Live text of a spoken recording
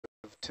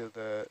to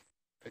the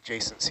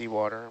adjacent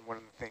seawater. And one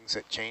of the things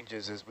that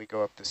changes as we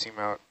go up the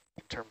seamount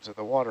in terms of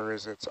the water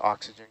is its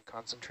oxygen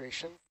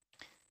concentration.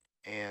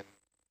 And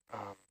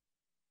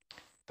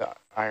the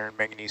iron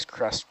manganese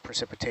crust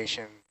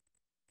precipitation,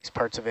 these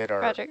parts of it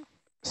are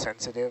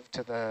sensitive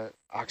to the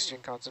oxygen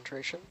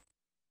concentration.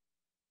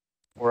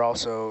 We're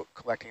also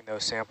collecting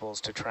those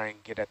samples to try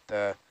and get at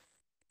the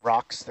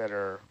rocks that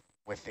are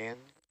within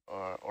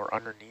or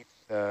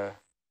underneath the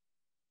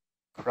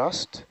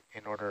crust,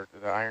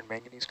 the iron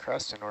manganese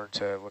crust, in order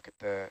to look at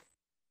the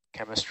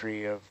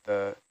chemistry of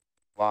the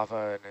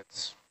lava and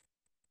its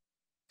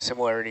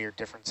similarity or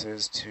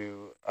differences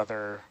to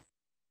other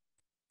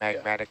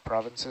magmatic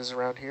provinces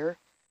around here,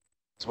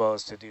 as well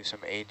as to do some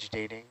age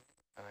dating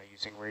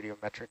using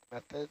radiometric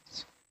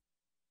methods.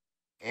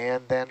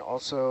 And then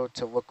also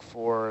to look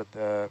for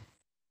the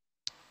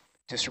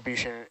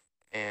distribution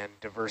and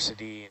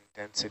diversity and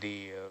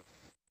density of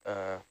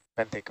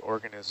benthic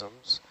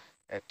organisms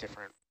at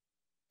different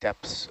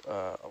depths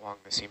along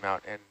the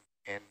seamount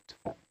and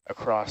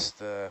across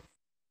the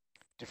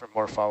different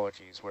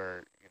morphologies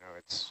where, you know,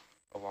 it's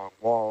along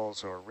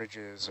walls or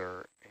ridges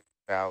or in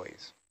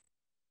valleys.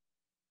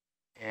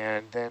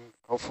 And then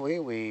hopefully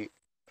we,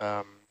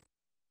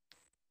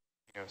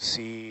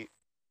 see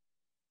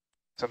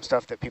some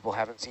stuff that people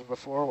haven't seen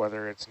before,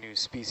 whether it's new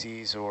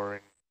species or in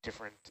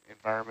different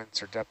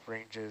environments or depth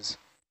ranges,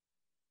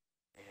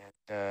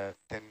 and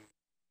then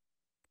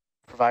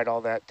provide all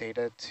that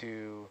data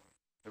to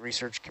the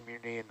research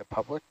community and the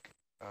public,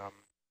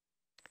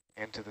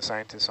 and to the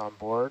scientists on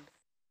board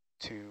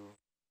to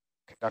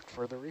conduct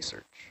further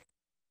research.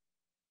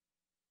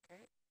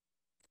 Great.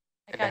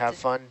 And to have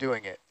fun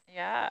doing it.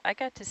 Yeah, I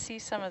got to see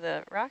some of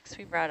the rocks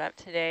we brought up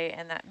today,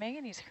 and that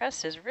manganese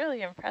crust is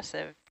really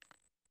impressive.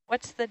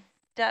 What's the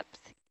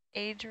depth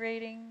age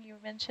rating you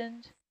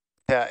mentioned?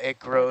 It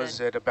grows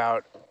at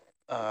about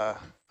a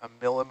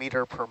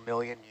millimeter per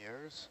million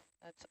years.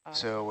 That's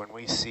awesome. So when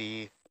we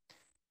see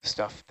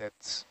stuff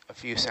that's a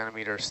few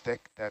centimeters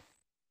thick, that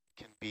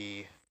can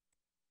be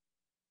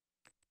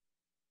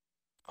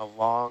a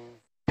long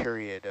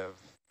period of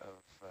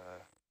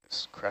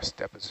this crust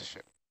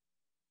deposition.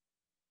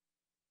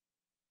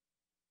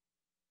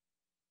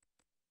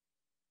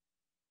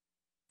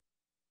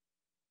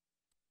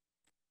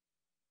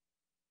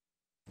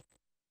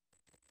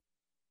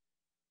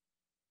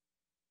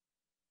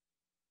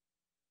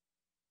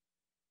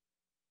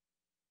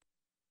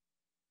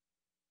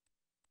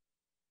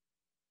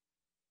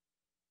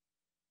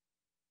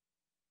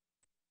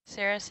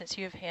 Sarah, since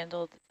you've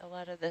handled a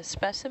lot of the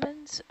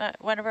specimens,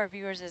 one of our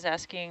viewers is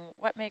asking,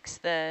 what makes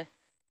the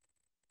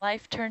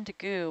life turn to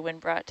goo when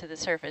brought to the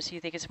surface? Do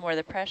you think it's more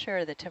the pressure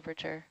or the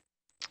temperature?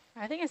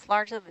 I think it's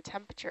largely the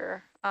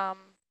temperature,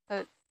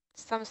 but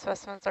some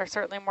specimens are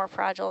certainly more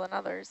fragile than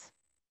others,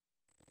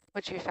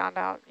 which we found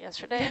out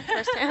yesterday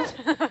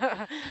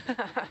firsthand.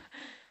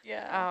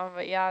 Yeah.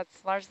 But yeah,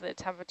 it's largely the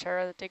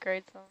temperature that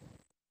degrades them.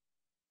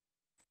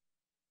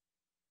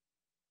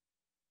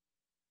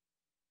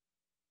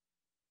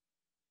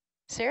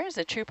 Sarah's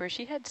a trooper.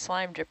 She had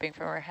slime dripping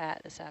from her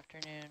hat this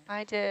afternoon.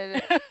 I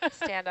did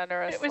stand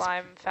under a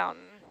slime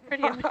fountain.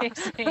 Pretty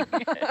amazing.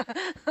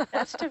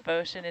 That's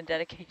devotion and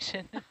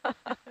dedication.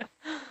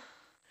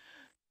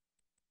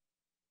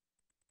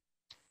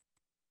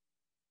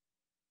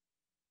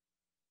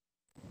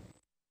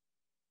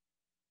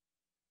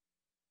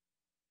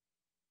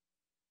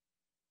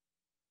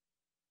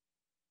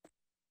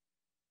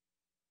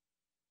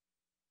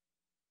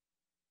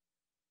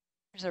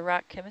 There's a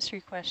rock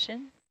chemistry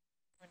question.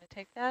 Want to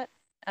take that?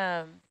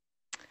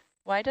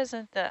 Why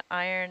doesn't the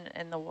iron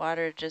in the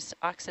water just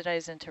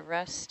oxidize into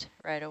rust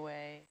right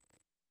away?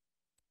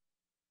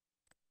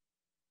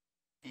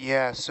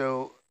 Yeah,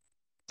 so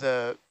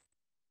the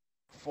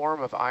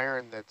form of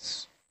iron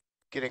that's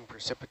getting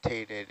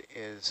precipitated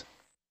is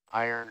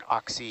iron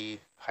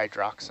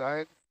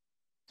oxyhydroxide,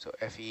 so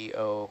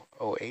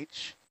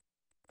FeOOH,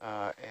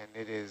 and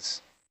it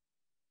is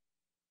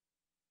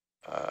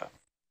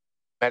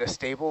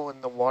metastable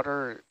in the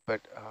water,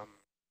 but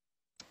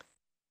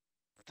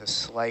with a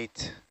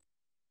slight,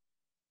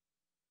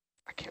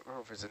 I can't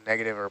remember if it's a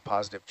negative or a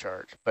positive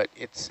charge, but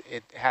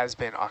it has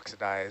been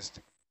oxidized,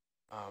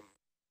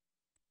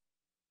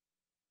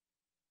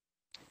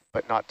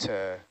 but not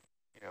to,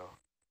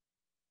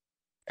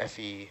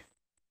 Fe3+.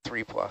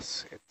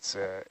 It's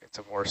a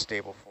more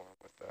stable form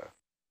with the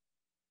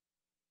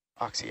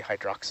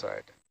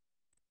oxyhydroxide.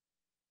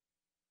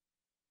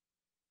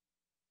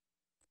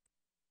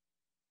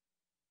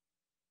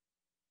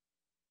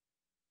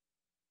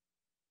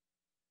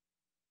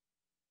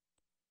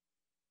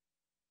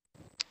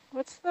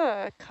 What's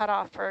the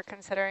cutoff for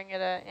considering it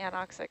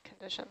anoxic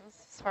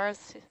conditions as far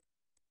as in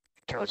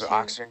terms O2? of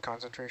oxygen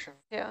concentration?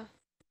 Yeah.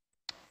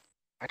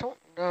 I don't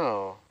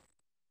know.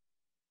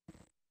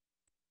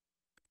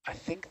 I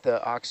think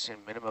the oxygen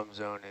minimum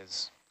zone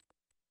is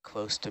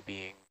close to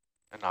being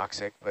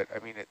anoxic, but I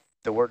mean,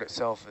 the word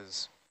itself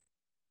is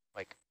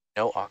like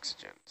no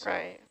oxygen. So.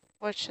 Right,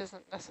 which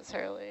isn't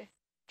necessarily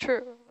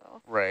true,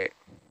 though. Right.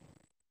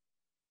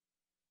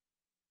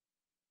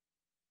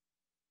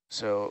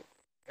 So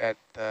at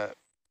the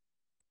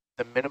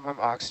minimum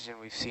oxygen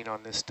we've seen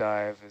on this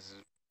dive is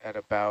at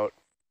about,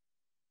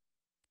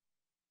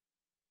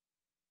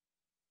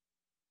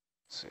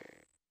 let's see,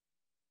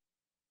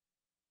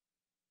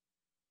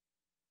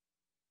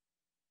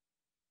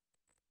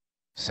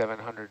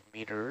 700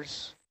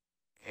 meters,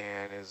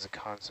 and is a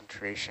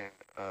concentration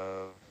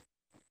of,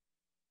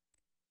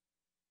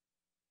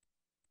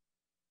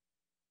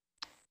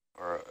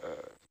 let's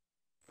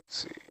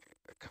see,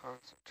 the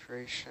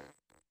concentration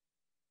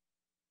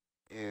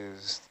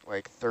is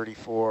like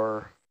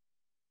 34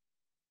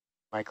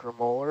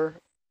 micromolar,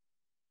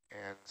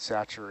 and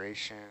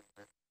saturation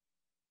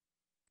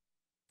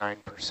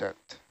 9%.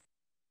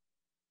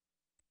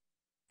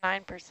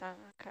 9%,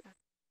 okay.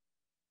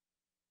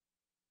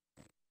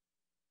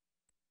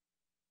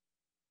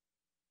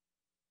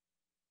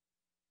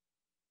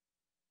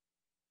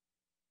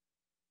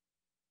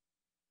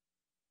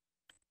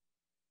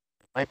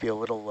 Might be a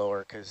little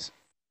lower because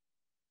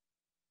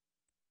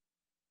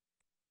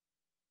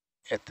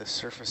at the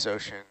surface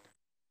ocean,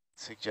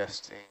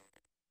 suggesting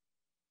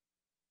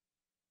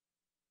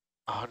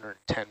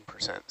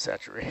 110%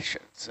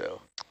 saturation.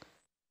 So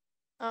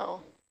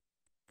Oh,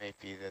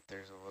 maybe that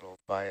there's a little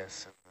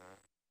bias in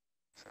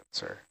the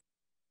sensor.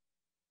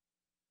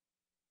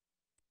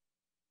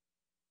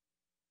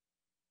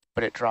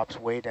 But it drops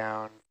way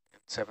down in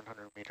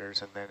 700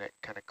 meters, and then it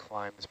kind of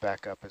climbs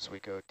back up as we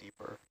go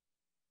deeper.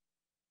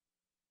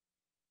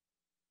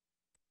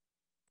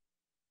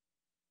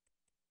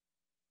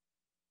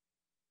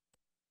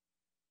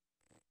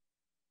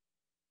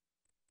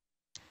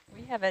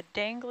 We have a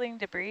dangling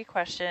debris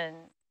question.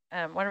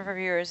 One of our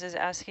viewers is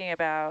asking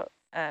about,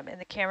 in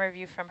the camera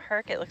view from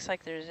Herc, it looks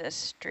like there's a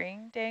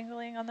string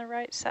dangling on the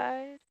right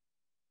side.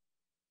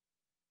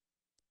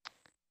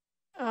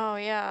 oh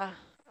yeah.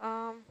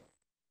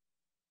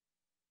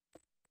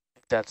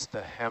 That's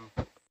the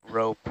hemp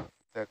rope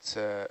that's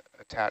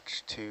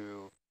attached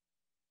to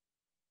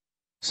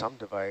some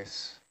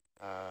device.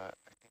 I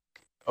think,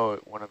 oh,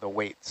 one of the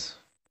weights,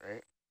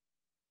 right?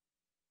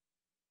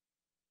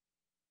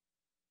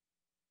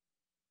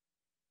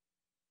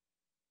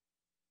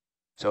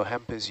 So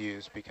hemp is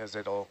used because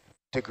it'll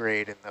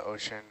degrade in the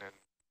ocean and,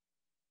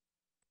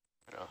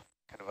 you know,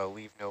 kind of a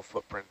leave no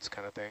footprints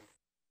kind of thing.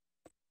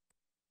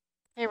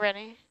 Hey,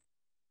 Rennie.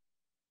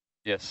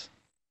 Yes.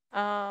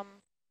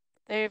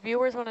 The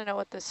viewers want to know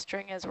what this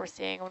string is we're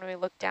seeing when we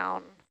look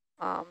down,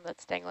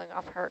 that's dangling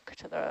off Herc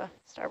to the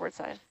starboard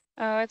side.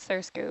 Oh, it's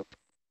their scoop.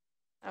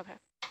 Okay.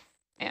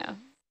 Yeah.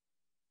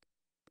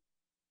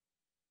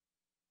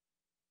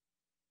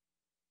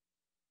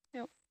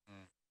 Yep.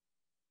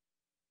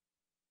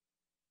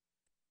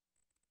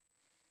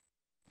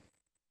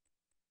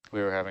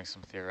 We were having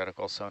some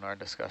theoretical sonar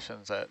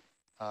discussions that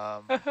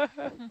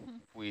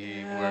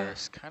we were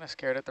kind of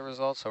scared at the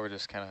results, so we're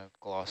just kind of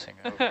glossing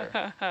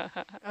over.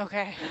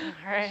 Okay,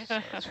 all right. So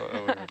that's what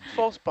we would be.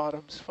 False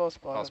bottoms, false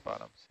bottoms. False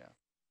bottoms,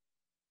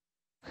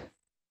 yeah.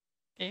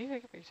 Can you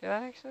take a picture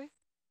of that, actually?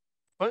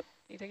 What?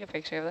 Can you take a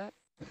picture of that?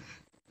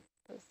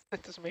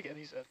 That doesn't make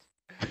any sense.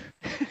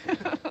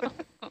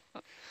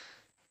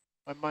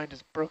 My mind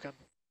is broken.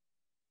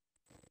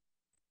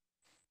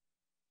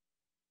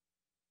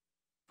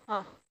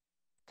 Huh.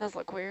 Does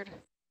look weird.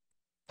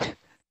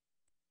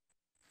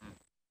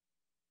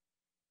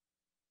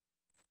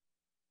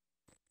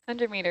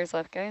 100 meters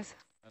left, guys.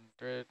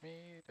 100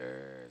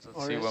 meters. Let's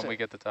Or see is when it? we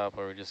get the top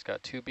where we just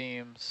got 2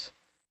 beams.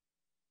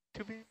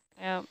 2 beam?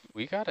 Yeah.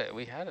 We got it.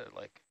 We had it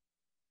like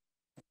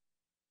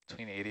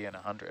between 80 and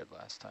 100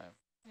 last time.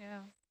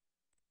 Yeah.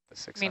 The You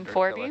 600 mean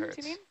 4 kilohertz. beams,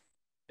 you mean?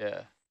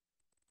 Yeah.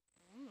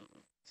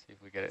 See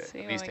if we get it See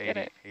at when least we get 80,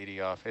 it.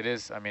 80 off. It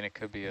is, I mean, it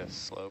could be a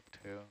slope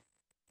too.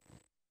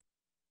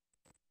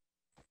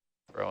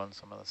 Throwing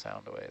some of the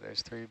sound away.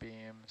 There's 3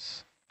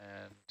 beams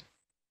and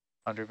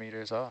 100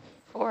 meters off.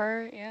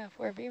 4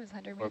 beams,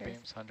 100 4 meters.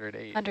 beams,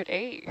 108.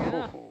 108,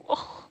 yeah. Ooh.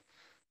 Oh,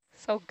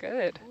 so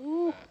good.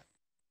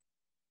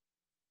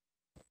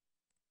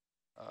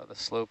 The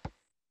slope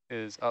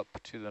is up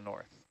to the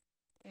north.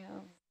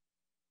 Yeah.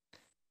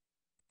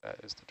 That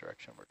is the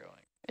direction we're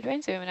going. Would you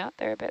mind zooming out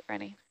there a bit,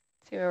 Rennie?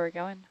 See where we're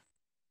going.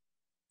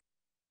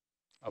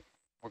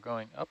 We're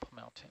going up a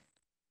mountain.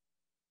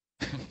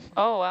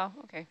 Oh, wow.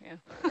 Okay, yeah.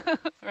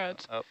 Rog.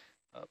 Up.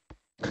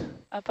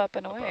 Up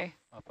and away.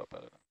 Up.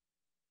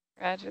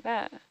 Roger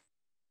that.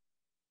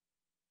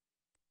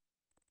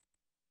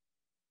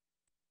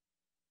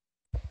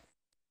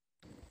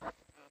 I'm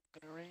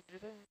gonna range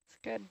it in. It's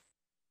good.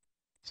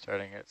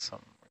 Starting at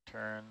some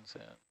returns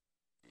and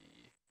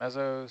the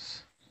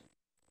mesos.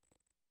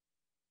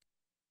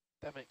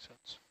 That makes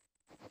sense.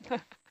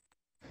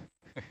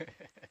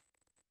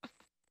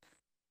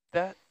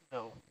 That,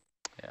 no.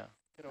 Yeah.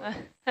 Get over.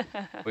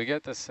 We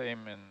get the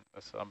same in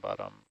the sun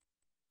bottom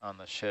on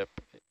the ship,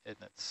 and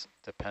it's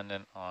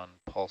dependent on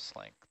pulse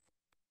length.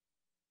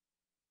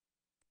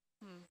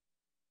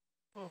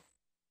 Oh.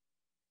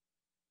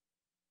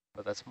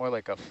 But that's more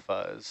like a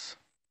fuzz,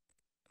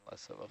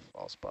 less of a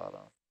false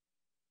bottom.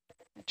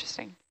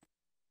 Interesting.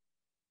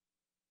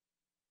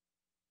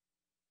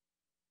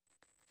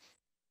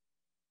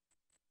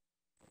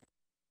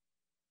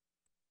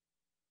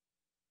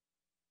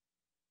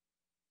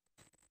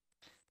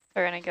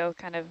 We're going to go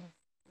kind of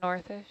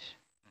northish.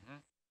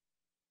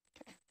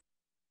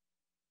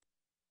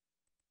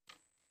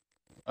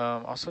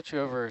 I'll switch you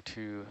over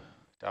to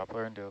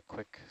Doppler and do a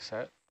quick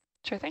set.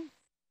 Sure thing.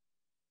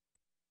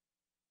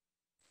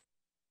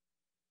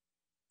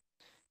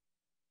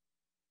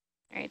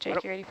 All right,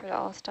 Jake, you ready for the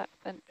all stop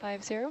vent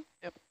 50?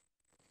 Yep.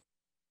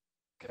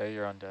 Okay,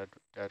 you're on dead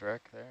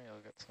rec there.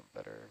 You'll get some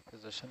better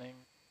positioning.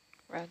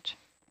 Reg.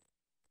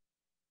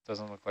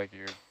 Doesn't look like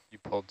you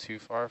pulled too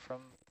far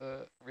from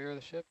the rear of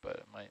the ship, but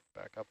it might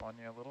back up on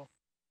you a little.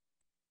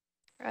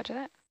 Roger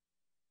that.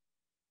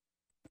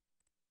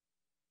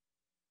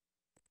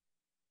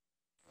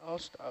 I'll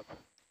stop.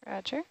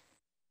 Roger.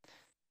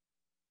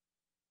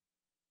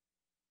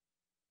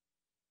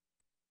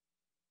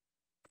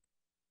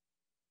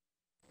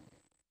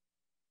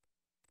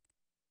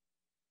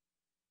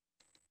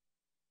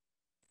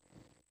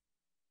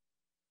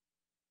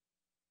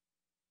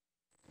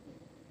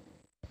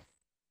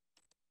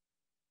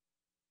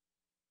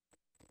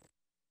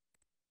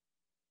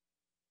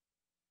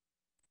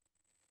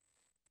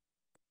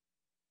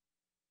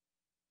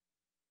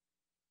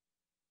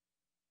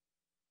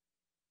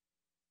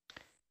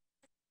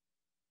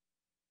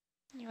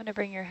 You want to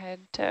bring your head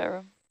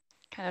to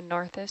kind of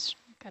northish,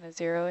 kind of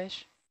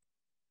zero-ish.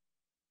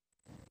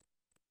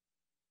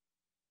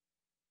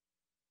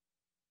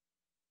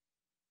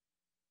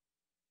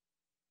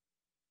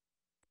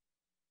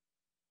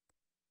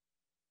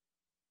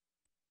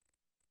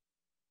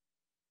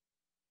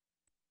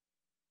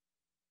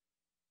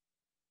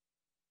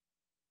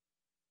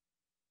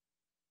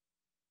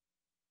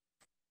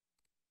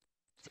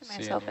 Set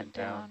myself Seeing you it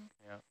down.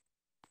 Yeah.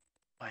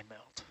 Mine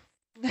melt.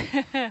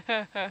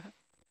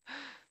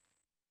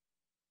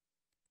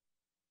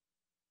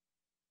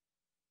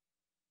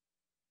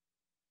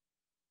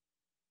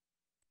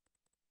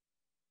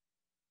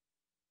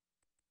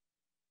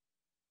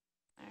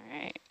 All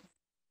right.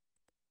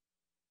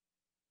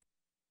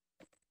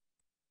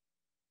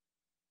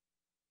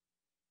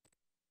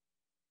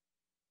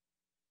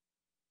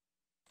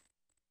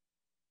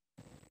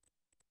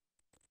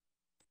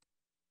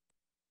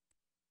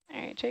 All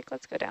right, Jake,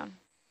 let's go down.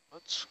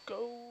 Let's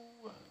go.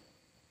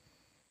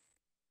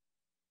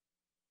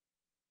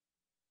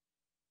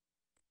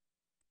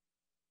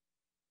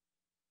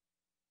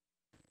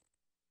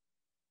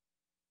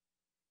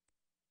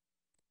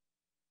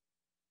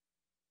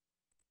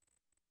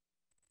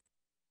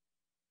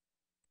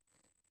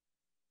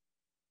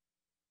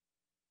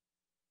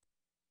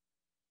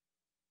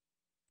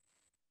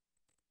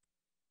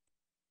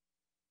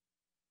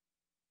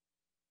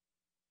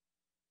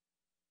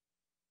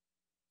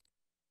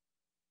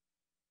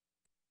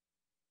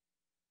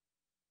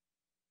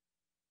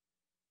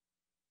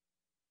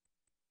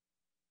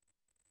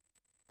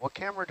 What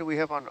camera do we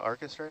have on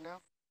Argus right now?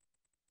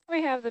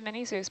 We have the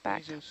mini Zeus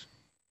back. Jesus.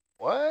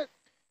 What?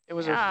 It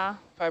was Yeah, a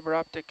fiber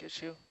optic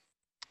issue.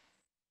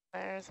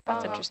 There's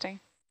that's about interesting.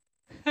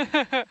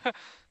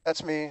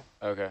 That's me.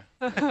 Okay.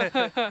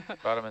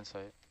 Bottom in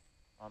sight.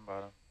 On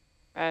bottom.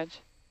 Reg.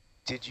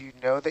 Did you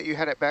know that you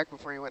had it back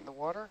before you went in the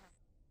water?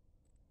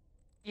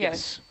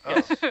 Yes. Oh,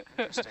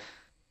 interesting.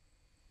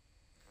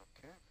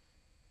 Okay.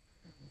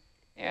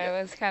 Yeah,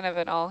 it was kind of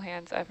an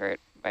all-hands effort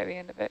by the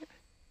end of it.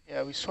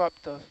 Yeah, we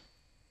swapped the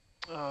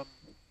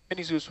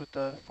mini Zeus with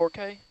the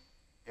 4K,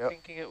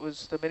 thinking it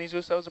was the mini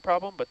Zeus that was the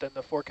problem, but then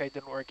the 4K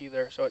didn't work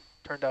either, so it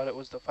turned out it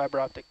was the fiber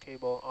optic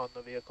cable on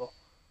the vehicle.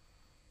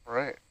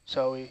 Right.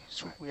 So we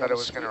thought it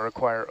was going to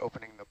require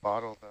opening the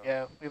bottle, though.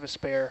 Yeah, we have a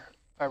spare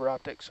fiber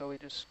optic, so we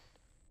just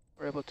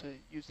were able to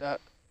use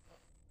that.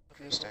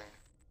 Interesting.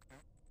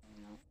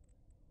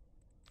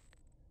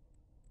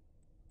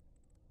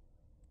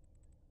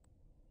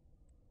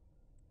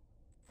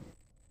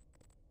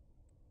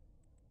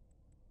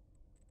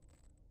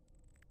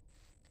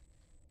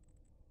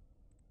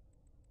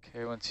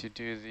 Okay, once you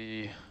do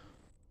the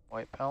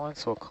white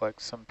balance, we'll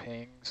collect some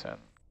pings and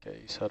get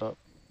you set up.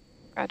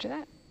 Roger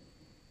that.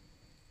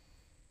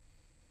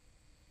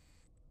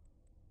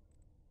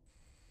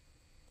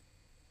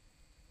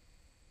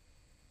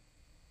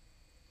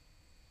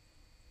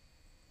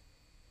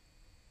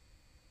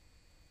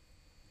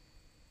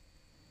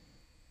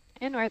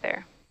 And we're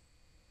there.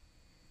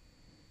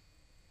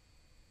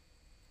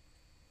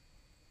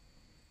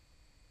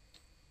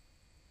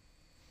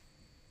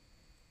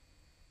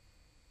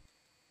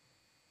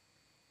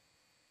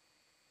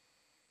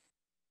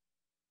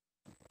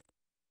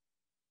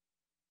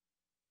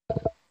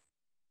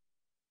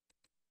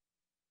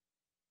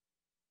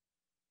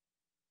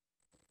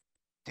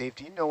 Dave,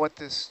 do you know what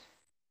this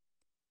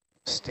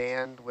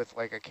stand with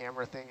like a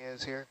camera thing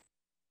is here?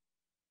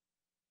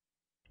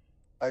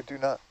 I do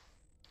not.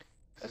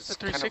 That's the It's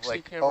kind of 360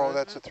 like, camera. Oh,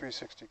 that's a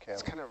 360 it's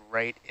camera. kind of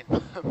right in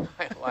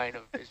my line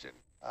of vision.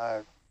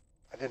 I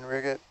didn't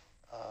rig it.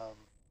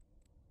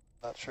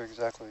 Not sure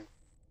exactly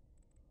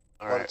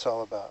All what right. it's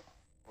all about.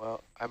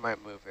 Well, I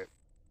might move it.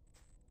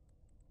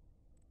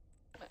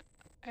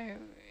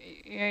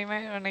 Yeah, you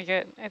might want to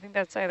get, I think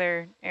that's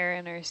either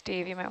Aaron or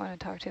Steve you might want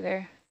to talk to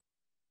there.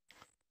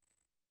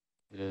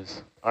 It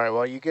is. All right,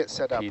 while you get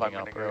set up, I'm Competing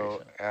going to go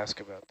operation. ask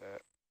about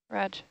that.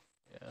 Raj.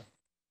 Yeah.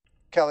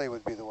 Kelly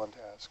would be the one to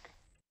ask.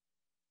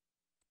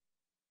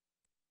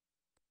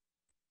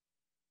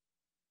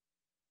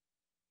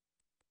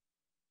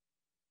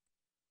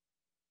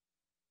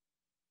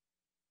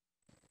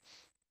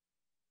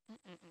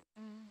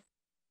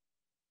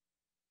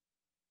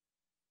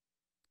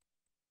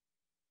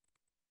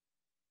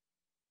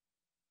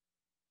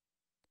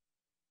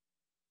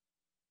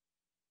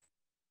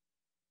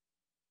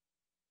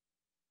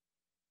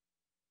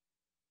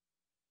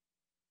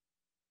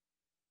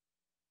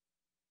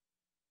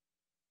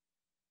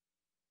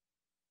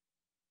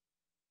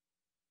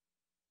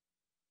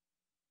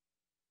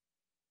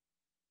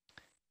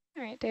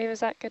 All right, Dave, is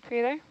that good for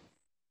you there?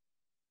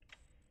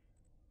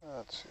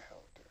 Let's see how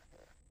we do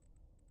here.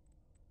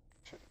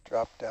 Should have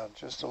dropped down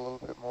just a little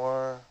bit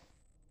more.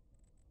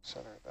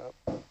 Center it up.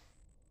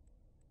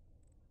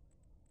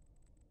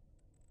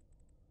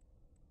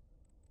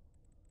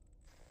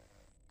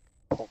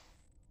 Pull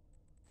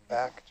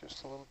back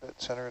just a little bit,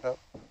 center it up.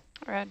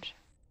 Raj.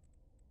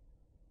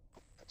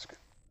 That's good.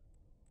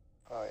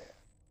 Oh yeah.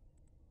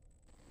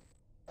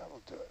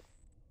 That'll do it.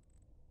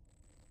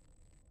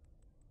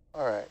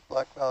 All right,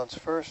 black balance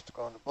first,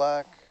 going to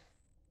black.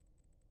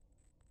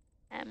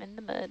 I'm in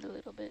the mud a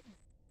little bit.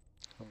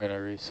 I'm going to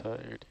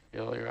reset your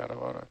DVL. You're out of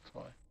auto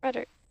XY.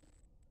 Roger.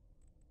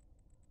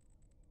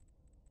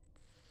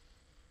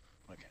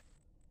 Okay.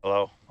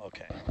 Hello?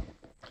 Okay.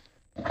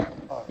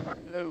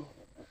 Hello.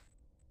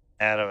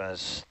 Adam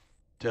has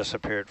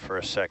disappeared for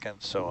a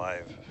second, so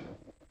I've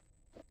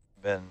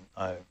been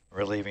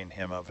relieving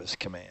him of his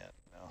command.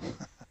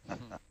 No.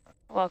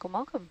 Welcome,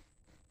 welcome.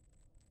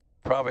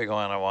 Probably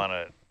going to want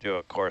to do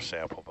a core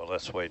sample, but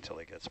let's wait till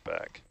he gets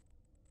back.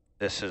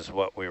 This is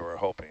what we were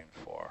hoping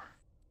for.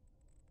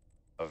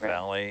 A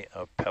valley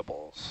of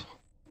pebbles.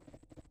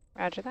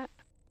 Roger that.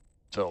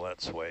 So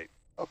let's wait.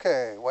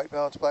 Okay, white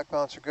balance, black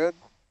balance are good.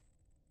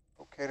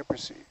 Okay to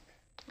proceed.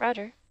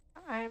 Roger.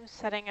 I'm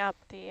setting up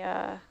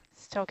the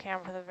still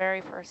cam for the very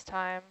first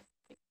time.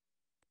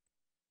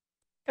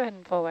 Go ahead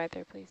and full wide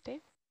there, please, Dave.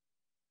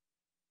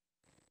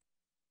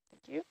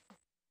 Thank you.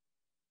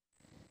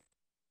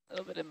 A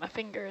little bit in my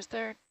fingers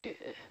there.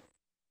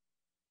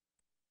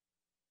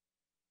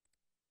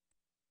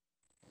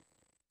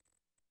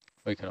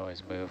 We can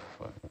always move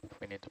if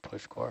we need to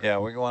push core. Yeah,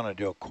 we want to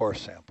do a core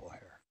sample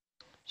here.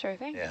 Sure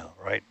thing. Yeah,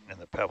 right in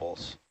the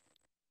pebbles.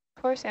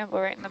 Core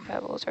sample right in the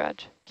pebbles,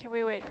 Raj. Can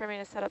we wait for me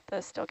to set up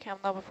the still cam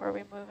though before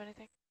we move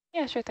anything?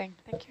 Yeah, sure thing.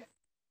 Thank you.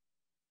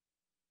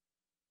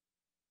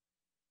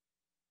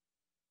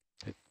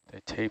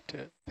 They taped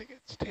it. I think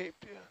it's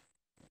taped, yeah.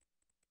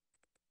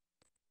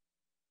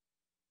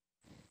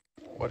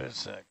 What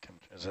is that?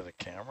 Is it a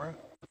camera?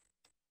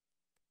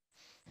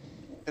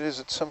 It is,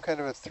 it's some kind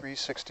of a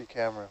 360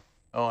 camera.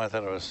 Oh, I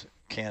thought it was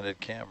candid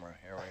camera.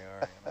 Here we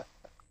are. You know.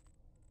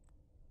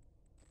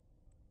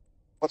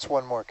 What's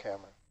one more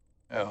camera?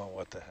 Oh,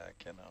 what the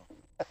heck, you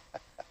know.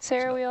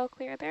 Sarah, we all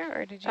clear there,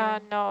 or did you?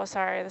 No,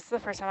 sorry. This is the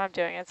first time I'm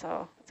doing it,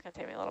 so it's going to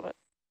take me a little bit.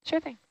 Sure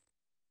thing.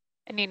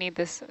 And you need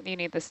this, you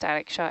need the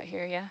static shot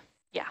here, yeah?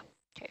 Yeah.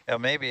 Okay. Yeah,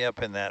 maybe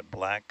up in that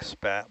black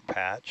spat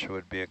patch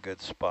would be a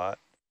good spot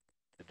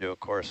to do a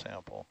core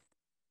sample.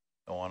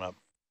 The one up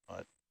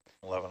at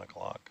 11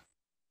 o'clock.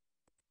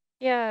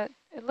 Yeah,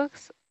 it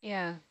looks,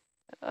 yeah,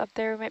 up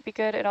there might be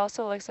good. It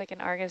also looks like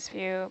an Argus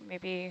view,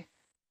 maybe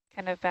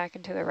kind of back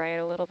and to the right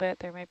a little bit.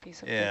 There might be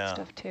some good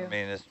stuff too. I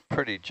mean, it's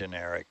pretty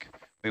generic.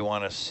 We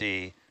want to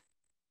see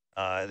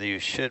that you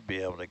should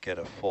be able to get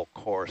a full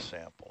core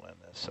sample in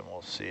this, and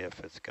we'll see if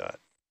it's got,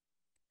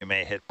 you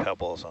may hit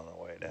pebbles on the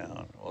way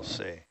down. We'll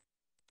see.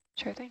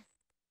 Sure thing.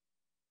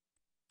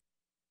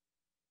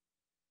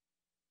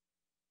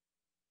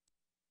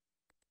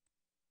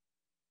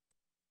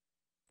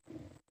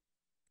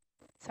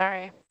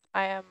 Sorry,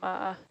 I am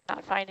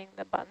not finding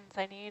the buttons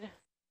I need.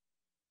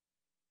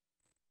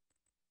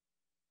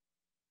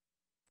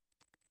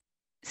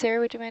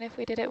 Sarah, would you mind if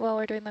we did it while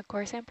we're doing the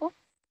core sample? Is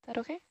that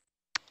okay?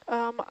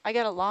 I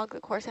got to log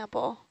the core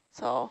sample,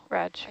 so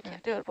Raj. I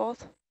can't do it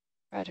both.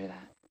 Roger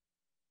that.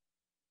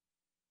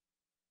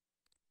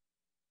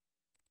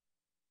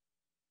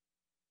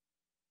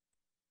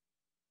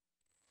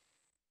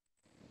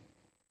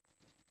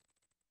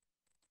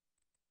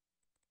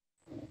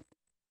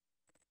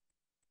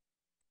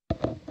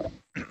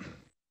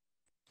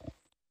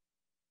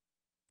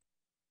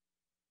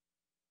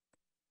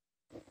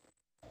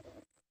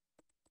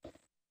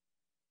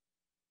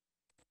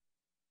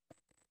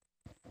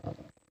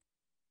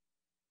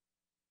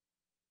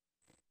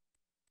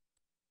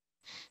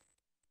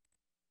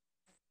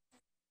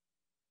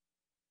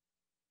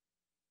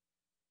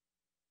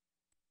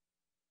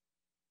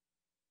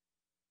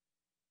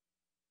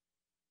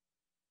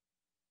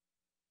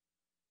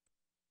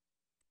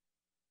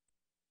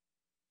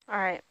 All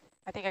right,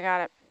 I think I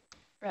got it.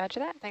 Roger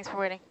that. Thanks for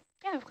waiting.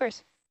 Yeah, of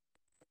course.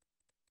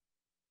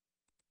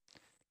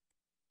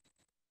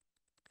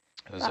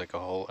 It was like a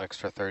whole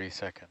extra 30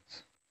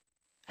 seconds.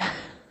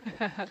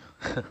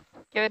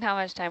 Given how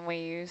much time we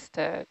use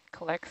to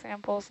collect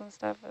samples and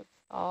stuff, it's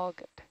all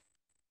good.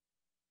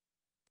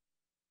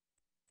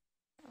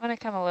 I'm going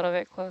to come a little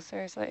bit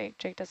closer so that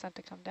Jake doesn't have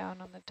to come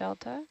down on the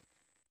delta.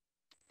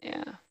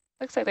 Yeah.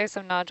 Looks like there's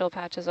some nodule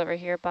patches over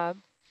here, Bob.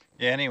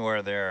 Yeah,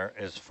 anywhere there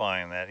is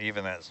fine. That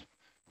even that's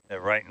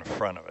right in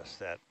front of us,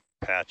 that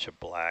patch of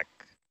black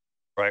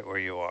right where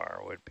you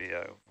are would be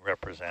a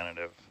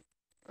representative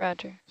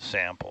Roger.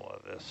 sample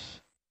of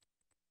this.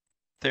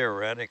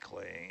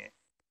 Theoretically,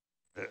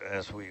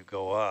 as we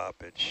go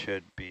up, it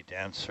should be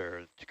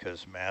denser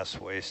because mass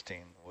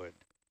wasting would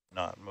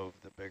not move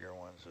the bigger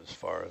ones as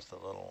far as the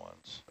little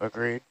ones.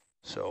 Agreed.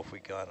 So if we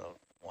got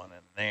one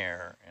in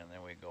there and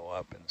then we go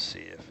up and see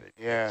if it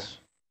gets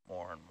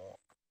more and more,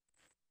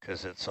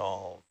 because it's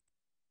all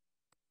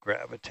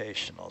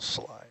gravitational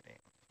sliding.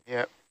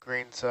 Yep,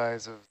 green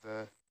size of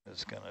the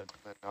is going to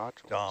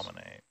nodules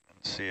dominate and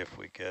see if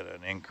we get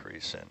an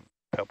increase in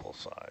pebble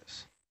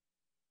size.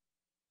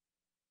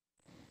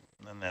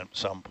 And then at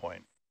some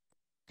point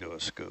do a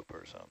scoop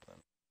or something.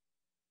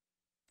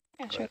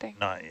 Yeah, sure thing.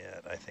 Not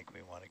yet. I think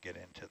we want to get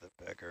into the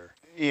bigger.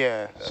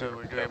 Yeah, so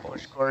we're doing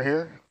push core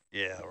here?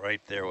 Yeah,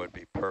 right there would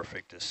be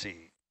perfect to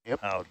see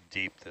how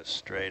deep this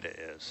strata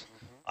is.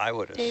 I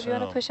would Dave, assume you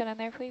want to push it in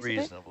there, please?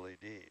 reasonably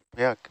deep.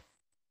 Yeah.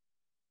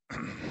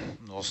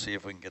 We'll see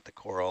if we can get the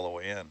core all the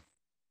way in.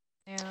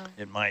 Yeah.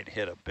 It might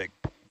hit a big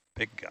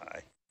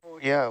guy. Well,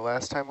 yeah,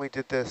 last time we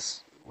did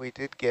this, we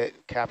did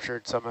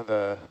captured some of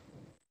the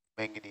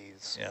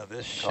manganese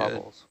this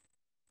cobbles.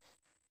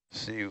 should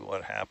see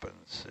what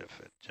happens if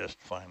it just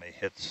finally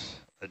hits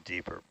a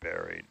deeper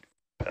buried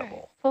pebble.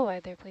 Right. Full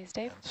wide there, please,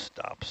 Dave. And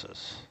stops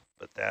us.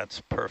 But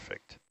that's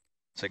perfect.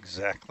 It's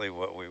exactly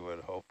what we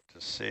would hope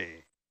to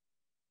see.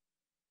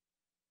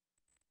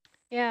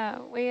 Yeah,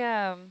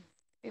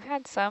 we've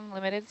had some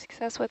limited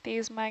success with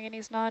these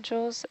manganese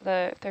nodules.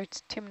 If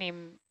there's too many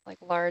like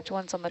large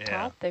ones on the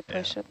top, they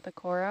push the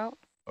core out.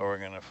 Well, we're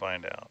going to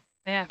find out.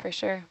 Yeah, for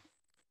sure.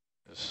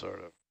 Just sort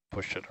of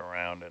push it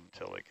around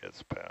until it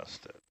gets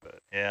past it. But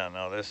yeah,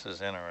 no, this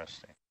is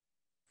interesting.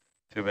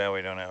 Too bad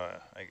we don't have a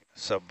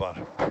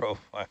sub-bottom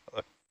profile.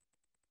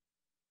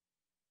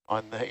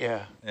 On the,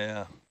 Yeah.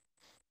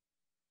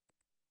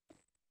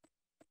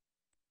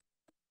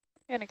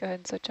 You're going to go ahead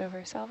and switch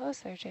over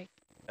salvos there, Jake.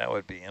 That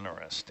would be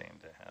interesting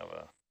to have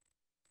a,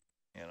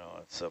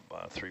 it's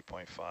about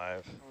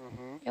 3.5.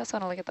 You also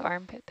want to look at the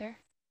armpit there.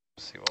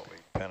 See what we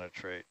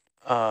penetrate.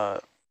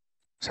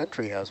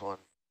 Sentry has one.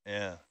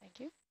 Yeah. Thank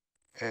you.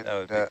 And, that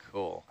would be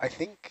cool. I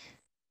think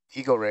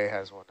Eagle Ray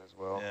has one as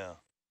well. Yeah.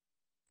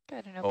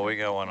 Good. Well, we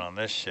got one on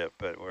this ship,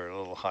 but we're a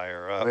little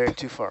higher up. We're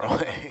too far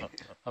away.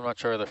 I'm not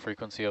sure of the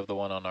frequency of the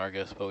one on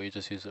Argus, but we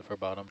just use it for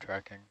bottom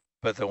tracking.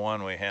 But the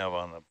one we have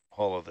on the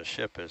hull of the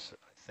ship is,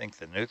 I think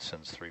the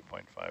Knudsen's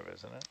 3.5,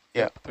 isn't it?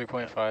 Yeah.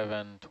 3.5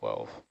 and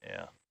 12.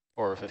 Yeah.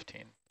 Or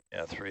 15.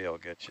 Yeah, 3 will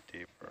get you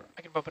deeper.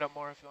 I can bump it up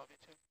more if you want me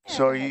to. Yeah,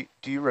 so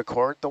do you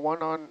record the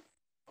one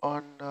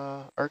on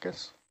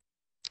Argus?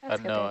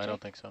 That's good no, there, I don't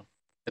Jake. think so.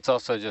 It's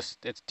also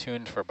it's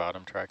tuned for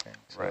bottom tracking.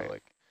 So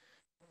Right.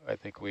 I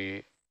think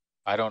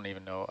I don't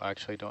even know, I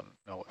actually don't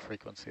know what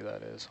frequency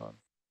that is on.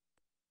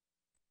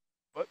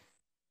 What?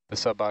 The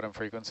sub-bottom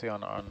frequency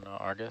on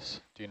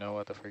Argus. Do you know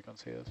what the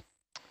frequency is?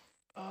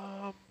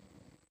 I'll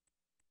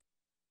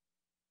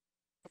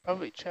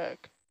probably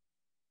check.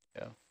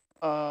 Yeah.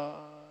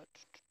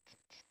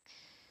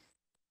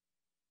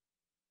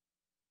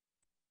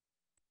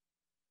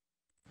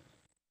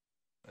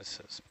 This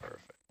is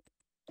perfect.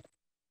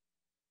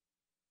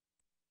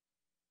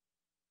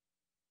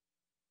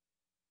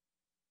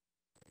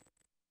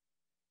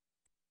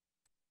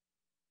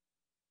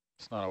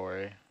 It's not a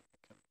worry.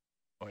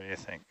 What do you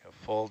think? A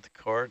full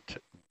core?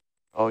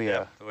 Oh, yeah.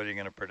 Depth? What are you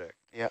going to predict?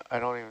 Yeah, I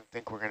don't even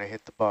think we're going to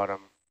hit the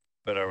bottom.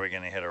 But are we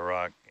going to hit a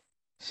rock,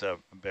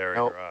 buried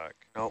Nope. rock?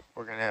 Nope,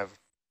 we're going to have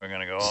We're going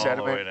to go all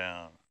sediment the way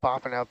down.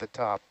 popping out the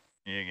top.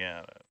 You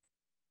got it.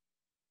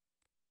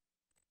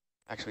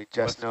 Actually,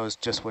 Jess knows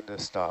just when to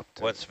stop.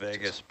 What's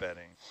Vegas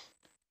betting?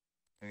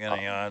 We got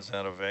any odds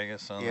out of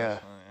Vegas on yeah.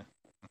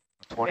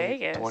 this one? 20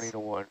 Vegas. 20 to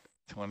 1.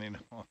 20 to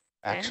 1.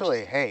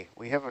 Actually, hey,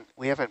 we haven't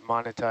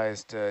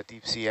monetized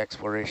deep sea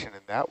exploration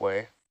in that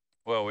way.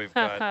 Well, we've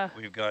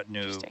got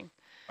new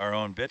our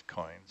own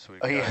bitcoins. We've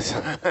got yes.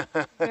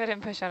 Go ahead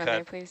and push on in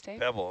there, please, Dave.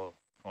 Pebble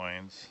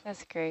coins.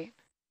 That's great.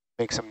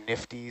 Make some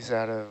nifties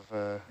out of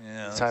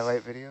yeah, these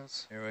highlight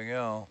videos. Here we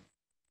go.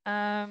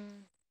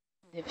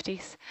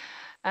 Nifties.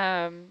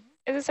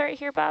 Is this right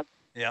here, Bob?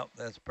 Yep,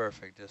 that's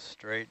perfect. Just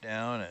straight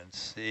down and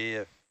see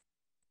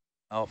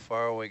how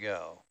far we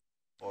go.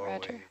 Or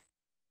Roger. we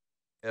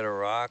hit a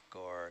rock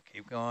or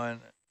keep going,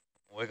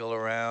 wiggle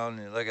around,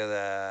 and look at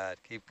that.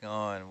 Keep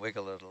going,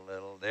 wiggle it a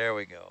little. There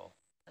we go.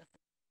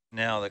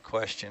 Now the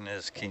question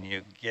is, can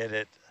you get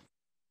it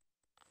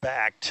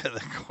back to the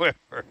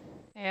quiver?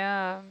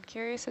 Yeah, I'm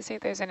curious to see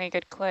if there's any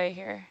good clay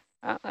here.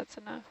 Oh, that's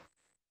enough.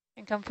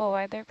 And come full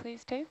wide there,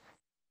 please, Dave.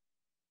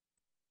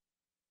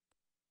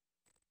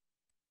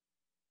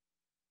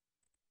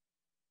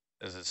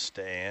 Does it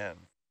stay in?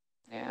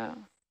 Yeah.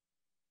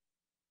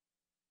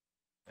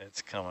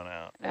 It's coming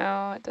out.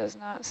 No, it does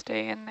not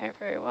stay in there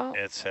very well.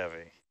 It's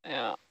heavy.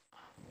 Yeah.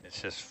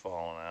 It's just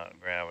falling out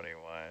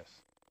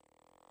gravity-wise.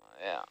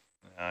 Yeah.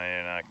 No,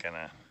 you're not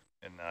gonna.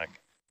 You're not.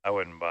 I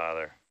wouldn't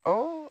bother.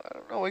 Oh, I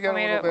don't know. We got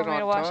a little bit Want me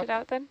to on wash top. it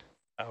out then?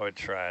 I would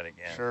try it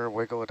again. Sure,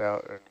 wiggle it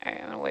out. And All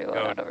right, I'm gonna wiggle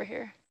it out over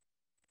here.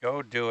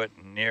 Go do it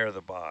near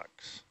the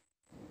box.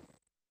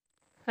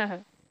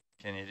 Can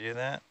you do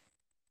that?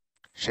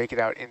 Shake it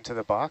out into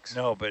the box?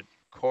 No, but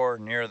core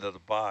near the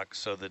box,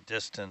 so the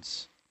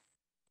distance.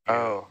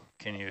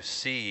 Can you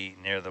see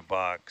near the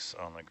box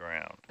on the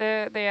ground?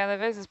 The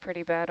viz is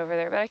pretty bad over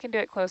there, but I can do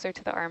it closer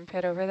to the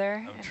armpit over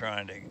there. I'm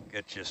trying to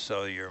get you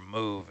so your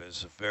move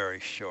is a very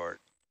short.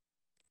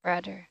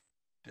 Roger.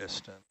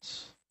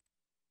 Distance.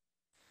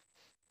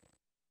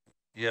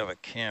 You have a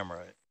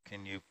camera.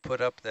 Can you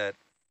put up that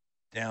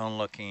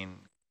down-looking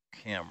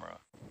camera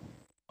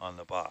on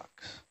the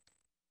box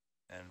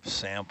and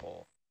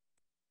sample?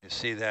 You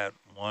see that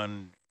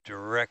one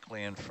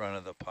directly in front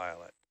of the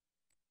pilot?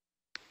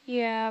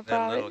 Yeah,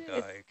 that little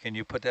guy. Can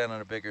you put that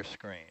on a bigger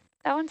screen?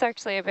 That one's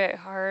actually a bit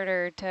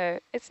harder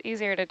to, it's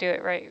easier to do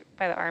it right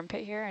by the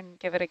armpit here and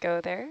give it a go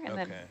there. And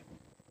then,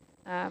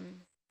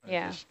 I'm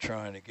yeah. just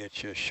trying to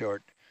get you a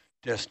short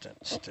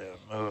distance to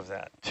move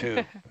that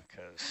too,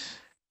 because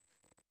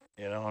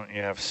you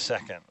have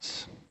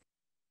seconds.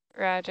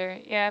 Roger.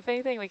 Yeah, if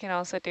anything, we can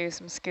also do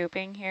some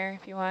scooping here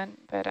if you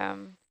want, but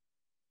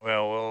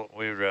Well,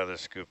 we'd rather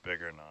scoop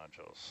bigger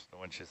nodules.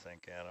 Don't you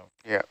think, Adam?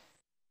 Yeah.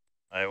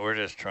 We're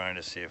just trying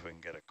to see if we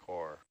can get a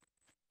core.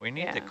 We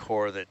need the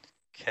core that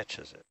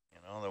catches it,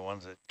 the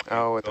ones that...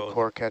 Oh, with the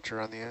core catcher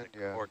on the end?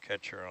 The core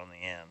catcher on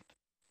the end.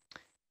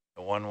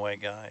 The one-way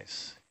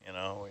guys,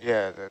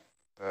 Yeah,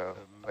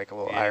 like a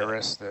little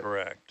iris.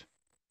 Correct.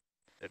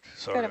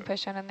 Go ahead and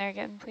push on in there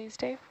again, please,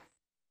 Dave.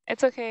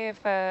 It's okay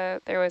if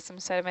there was some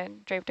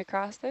sediment draped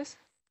across this.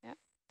 Yeah,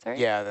 sorry.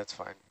 Yeah, that's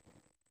fine.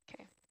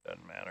 Okay.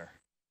 Doesn't matter.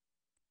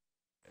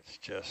 It's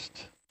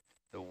just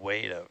the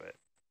weight of it.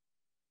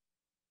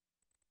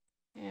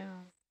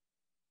 Yeah.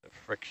 The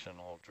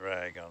frictional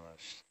drag on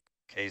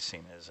the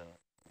casing isn't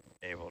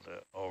able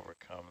to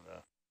overcome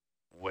the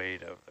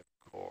weight of the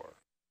core.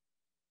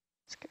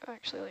 Let's go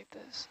actually like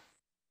this.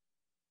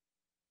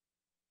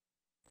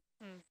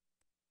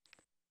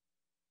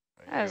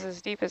 That's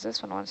as deep as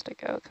this one wants to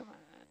go. Come on,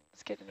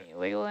 let's get any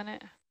wiggle in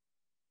it.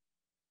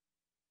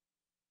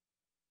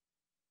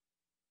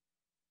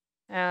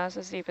 Yeah, that's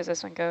as deep as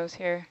this one goes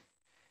here.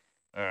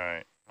 All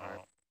right.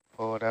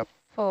 Pull it up.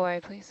 Full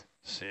wide, please.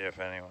 See if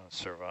anyone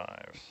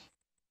survives.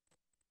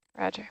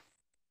 Roger.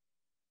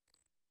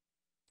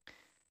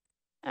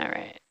 All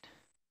right.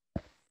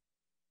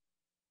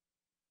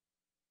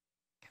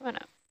 Coming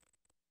up.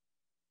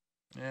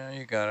 Yeah,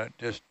 you got it.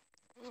 Just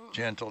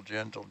gentle,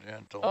 gentle,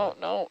 gentle. Oh,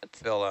 no. It's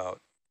fill out.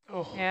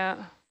 Oh.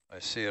 Yeah. I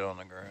see it on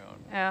the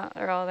ground. Yeah,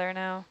 they're all there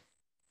now.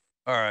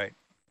 All right.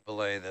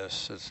 Belay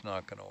this. It's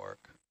not going to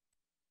work.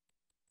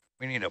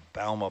 We need a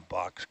Balma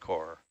box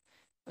core.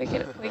 We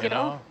could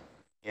all.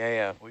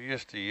 Yeah. We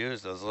used to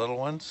use those little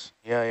ones.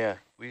 Yeah.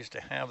 We used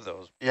to have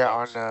those. Yeah,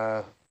 on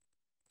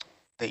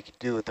that you could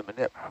do with the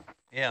MIP.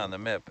 Yeah, on the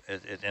MIP,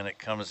 and it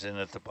comes in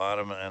at the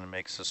bottom and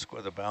makes the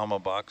square, the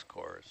Balma box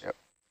cores. Yep.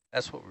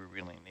 That's what we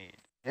really need.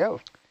 Yeah.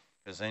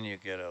 Because then you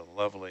get a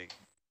lovely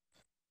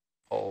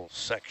whole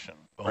section.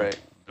 Boom, right.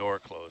 Door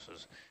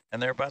closes,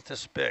 and they're about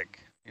this big.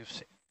 You've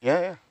seen.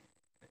 Yeah.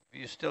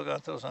 You still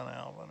got those on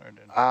Alvin, or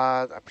did?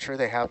 I'm sure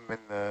they have them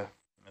in the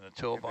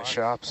toolbox. In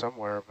the shop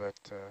somewhere,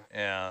 but.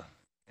 Yeah,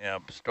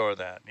 store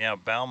that. Yeah,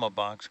 Balma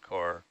box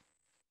core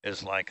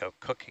is like a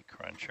cookie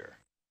cruncher.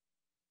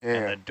 Yeah.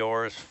 And the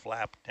doors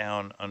flap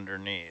down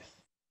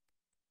underneath,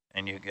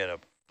 and you get a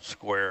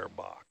square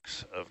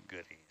box of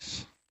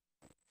goodies.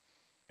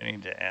 We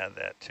need to add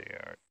that to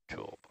our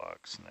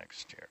toolbox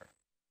next year.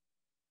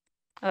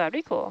 Oh, that'd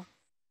be cool.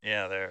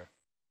 Yeah,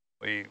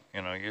 we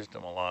used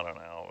them a lot on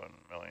Alvin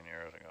a million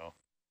years ago.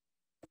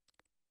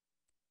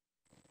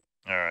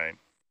 All right,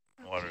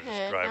 water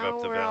just drive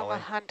up the valley. Now we're on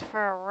the hunt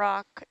for a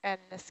rock and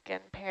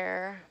Niskin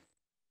pair.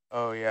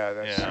 Oh yeah,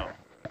 that's. Yeah,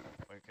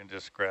 we can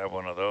just grab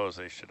one of those.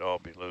 They should all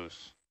be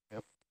loose.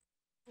 Yep.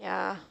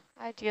 Yeah,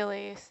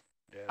 ideally.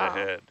 Dead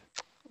ahead.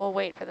 We'll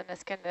wait for the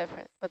Niskin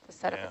with the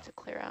sediment to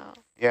clear out.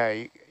 Yeah,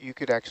 you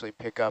could actually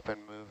pick up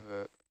and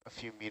move a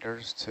few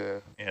meters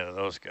to. Yeah,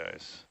 those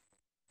guys.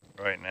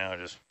 Right now,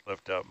 just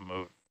lift up and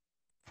move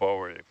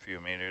forward a few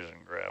meters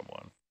and grab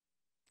one.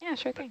 Yeah,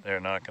 sure thing. They're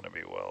not going to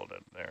be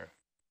welded.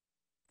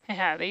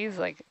 Yeah, these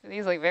look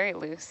very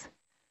loose.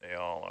 They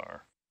all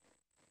are.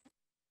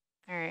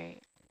 All right.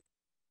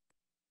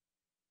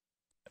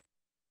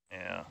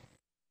 Yeah.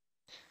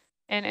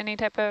 And any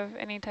type of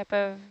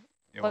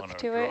you look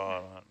to it?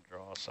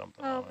 Draw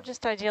something. Oh,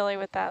 just ideally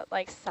with that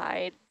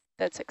side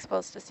that's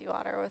exposed to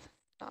seawater with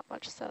not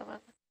much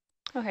sediment.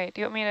 Okay.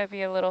 Do you want me to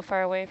be a little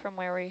far away from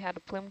where we had a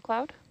plume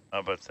cloud? How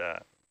about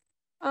that?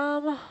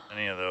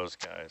 Any of those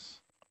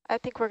guys? I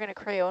think we're going to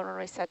creo when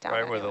we set down.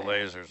 Right where the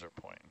lasers are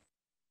pointing.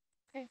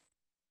 Okay.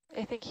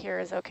 I think here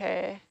is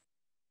okay.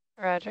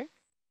 Roger.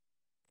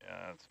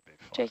 Yeah, that's be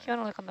fine. Jake, you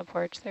want to look on the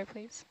porch there,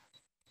 please?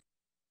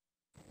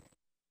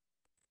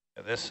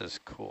 This is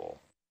cool.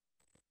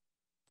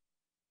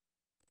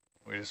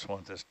 We just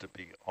want this to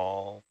be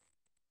all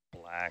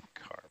black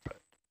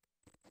carpet.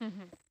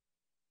 Mm-hmm.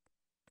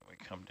 We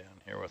come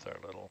down here with our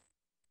little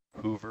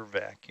Hoover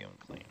vacuum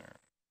cleaner.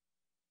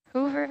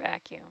 Hoover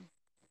vacuum.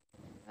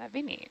 That'd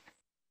be neat.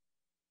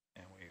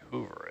 And we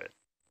hoover it.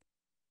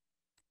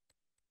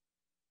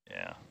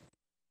 Yeah.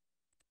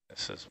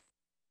 This is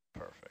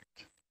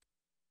perfect.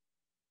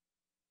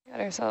 Got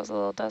ourselves a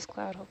little dust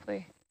cloud,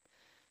 hopefully.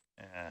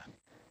 Yeah.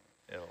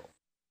 It'll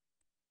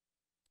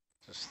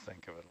just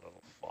think of it a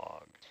little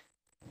fog.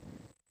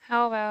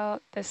 How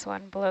about this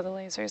one below the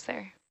lasers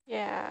there?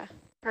 Yeah,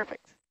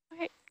 perfect.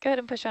 Okay, go ahead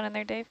and push on in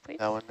there, Dave, please.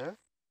 That one there?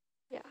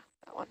 Yeah,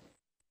 that one.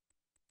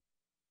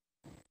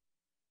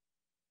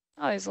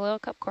 Oh, there's a little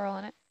cup coral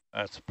in it.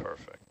 That's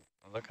perfect.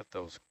 Look at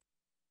those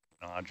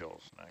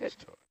nodules next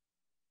to it.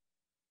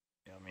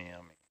 Yummy,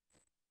 yummy.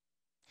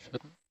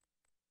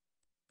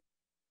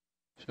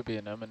 Should be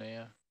anemone,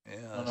 yeah. Yeah, I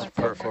don't know that's if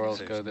cup perfect. corals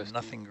There's go this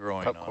nothing deep.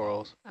 growing Cup on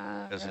corals,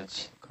 because Right.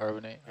 it's,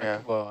 carbonate.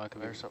 Yeah. I could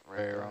be There's something right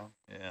very there. wrong.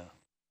 yeah.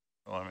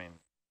 Well, I mean,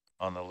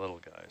 on the little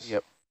guys.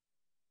 Yep.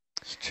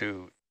 It's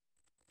too,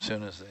 as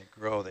soon as they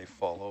grow, they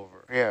fall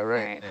over. Yeah, All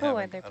right. right, They pull haven't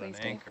wide there, got please,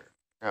 an Dave. anchor.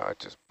 No, it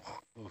just,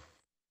 Oof.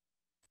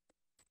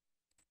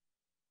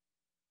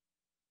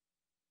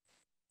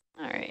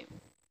 All right.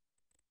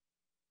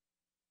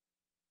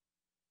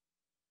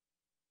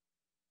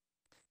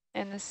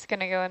 And this is going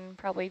to go in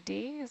probably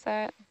D. Is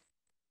that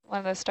one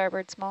of the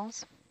starboard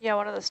smalls? Yeah,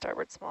 one of the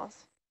starboard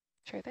smalls.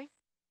 Sure thing.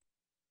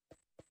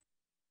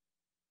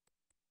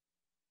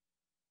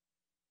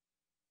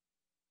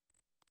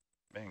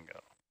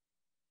 Bingo.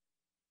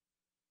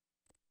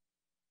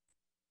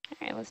 All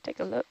right, let's take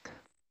a look.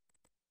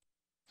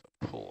 It's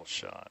a pull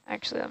shot.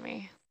 Actually, let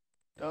me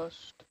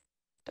Dust.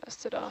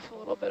 dust it off a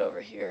little bit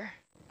over here.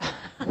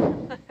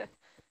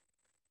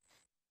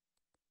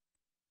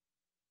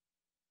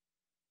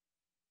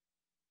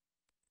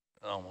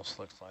 It almost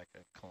looks like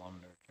a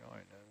columnar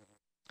joint, doesn't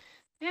it?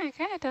 Yeah, it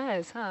kind of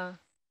does, huh? All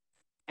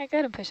right, go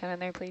ahead and push on in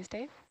there, please,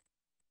 Dave.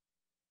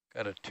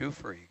 Got a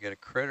twofer. You get a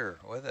critter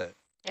with it.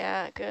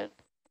 Yeah, good.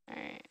 All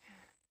right.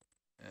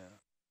 Yeah.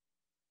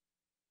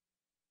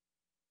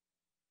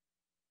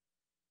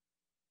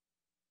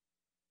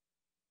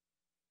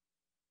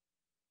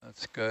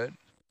 That's good.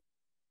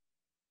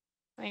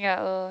 We got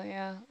a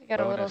little, we got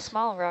a little Bonus.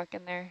 small rock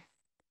in there.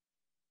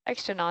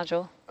 Extra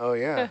nodule. oh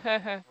yeah,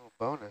 little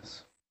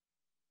bonus.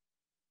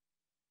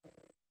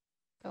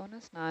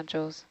 Bonus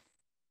nodules.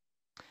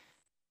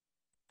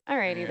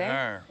 Alrighty there.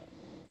 Are.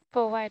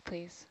 Pull wide,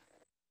 please.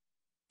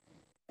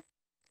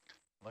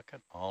 Look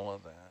at all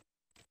of that.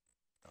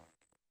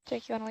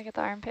 Jake, you want to look at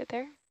the armpit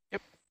there?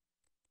 Yep.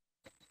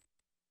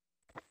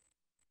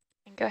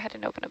 And go ahead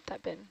and open up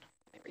that bin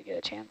whenever you get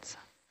a chance.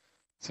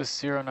 Is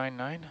this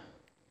 099?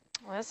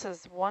 Well, this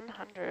is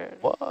 100.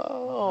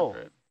 Whoa.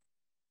 100.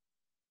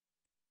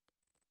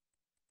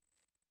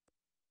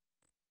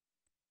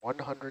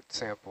 100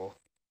 sample.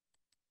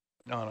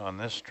 Not on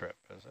this trip,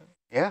 is it?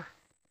 Yeah.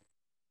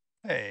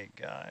 Hey,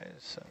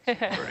 guys.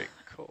 That's pretty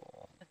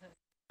cool.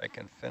 I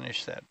can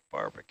finish that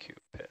barbecue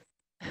pit.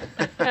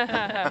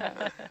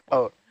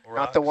 Oh,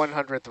 not the Rocks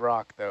 100th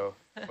rock, though.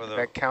 for the-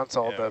 That counts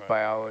all yeah, the right.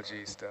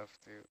 biology stuff,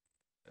 too.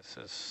 This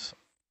is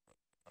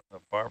the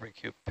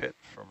barbecue pit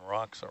from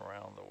rocks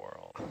around the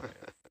world.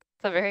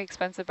 It's a very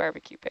expensive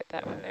barbecue pit,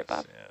 that one there,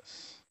 Bob.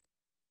 Yes.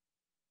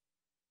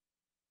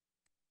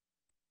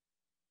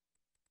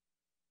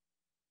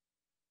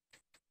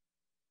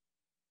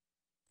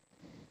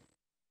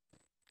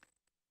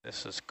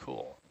 This is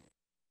cool.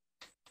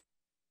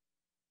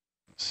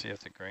 Let's see if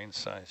the grain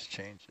size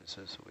changes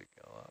as we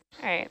go up.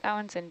 All right, that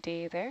one's in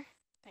D there.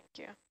 Thank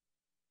you.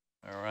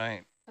 All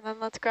right. And then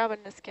let's grab a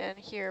Niskin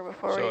here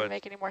before So we it-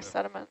 make any more the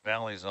sediment.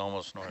 Valley's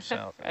almost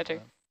north-south. isn't Roger.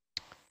 it?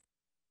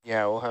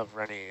 Yeah, we'll have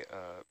Rennie,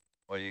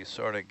 Well, you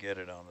sort of get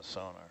it on the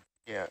sonar.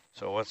 yeah.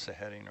 So what's the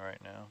heading right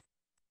now?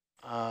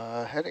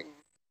 Heading,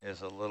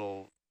 Is a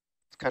little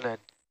it's kind of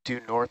due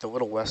north, a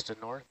little west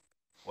of north.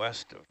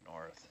 west of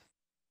north.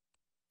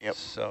 Yep.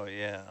 So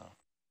yeah,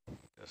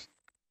 just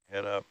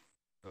head up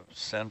the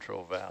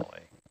Central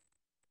Valley.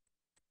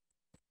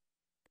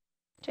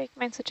 Jake,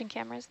 mind switching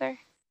cameras there?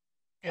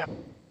 Yeah.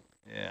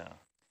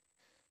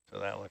 So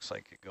that looks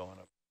like you're going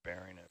up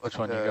bearing it. Which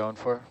one you The- going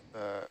for?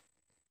 The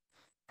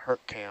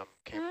Herc cam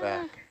came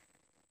back.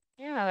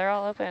 Yeah, they're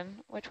all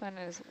open. Which one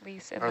is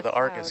least in Or the the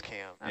Argus cloud?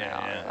 cam. Oh,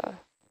 Yeah.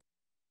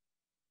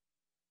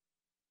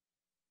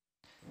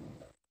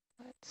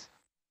 Let's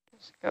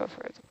just go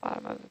for the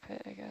bottom of the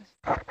pit, I guess.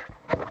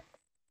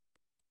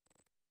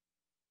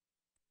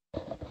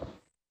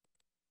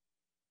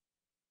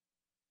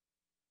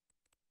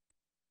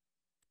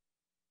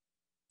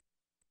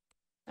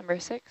 Number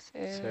 6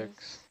 is...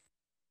 6.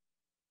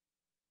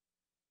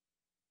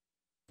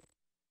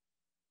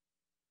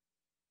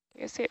 Do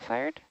you guys see it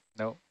fired?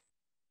 Nope.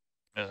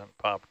 Hasn't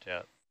popped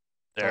yet.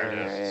 There There it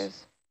it is.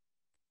 is.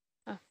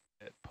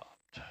 It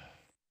popped.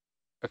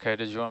 Okay,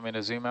 did you want me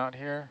to zoom out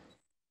here?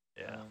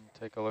 Yeah. And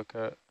take a look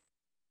at...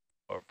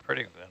 We're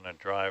pretty gonna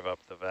drive up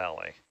the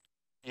valley.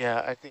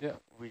 Yeah, I think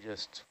we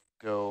just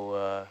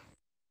go.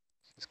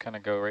 Just kind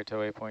of go right to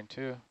waypoint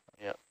 2.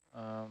 Yep.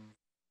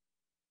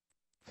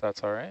 If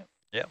that's all right.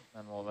 Yep.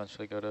 And we'll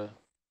eventually go to.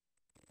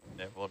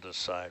 And we'll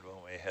decide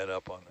when we head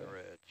up on the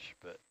ridge,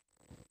 but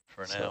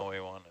for now we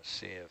want to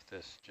see if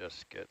this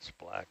just gets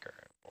blacker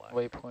and blacker.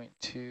 Waypoint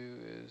 2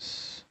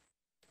 is.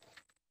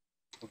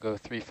 We'll go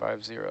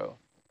 350.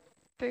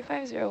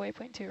 350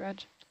 waypoint 2,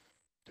 Reg.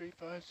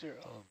 350.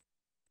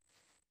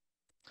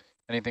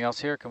 Anything else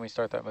here? Can we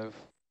start that move?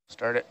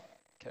 Start it.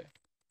 Okay.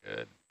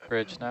 Good.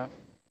 Bridge now.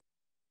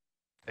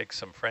 Take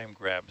some frame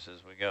grabs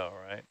as we go,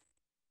 right?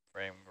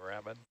 Frame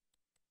grabbing.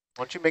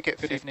 Why don't you make it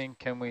Good 50? evening.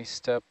 Can we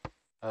step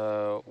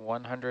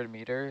 100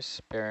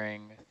 meters,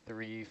 bearing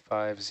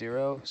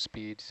 350,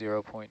 speed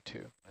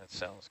 0.2? That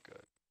sounds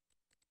good.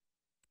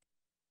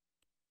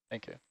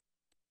 Thank you.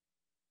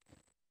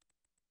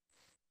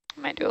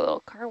 Might do a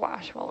little car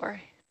wash while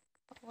we're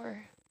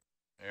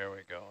There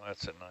we go.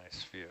 That's a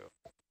nice view.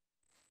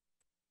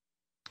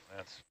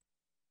 That's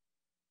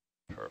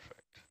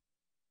perfect.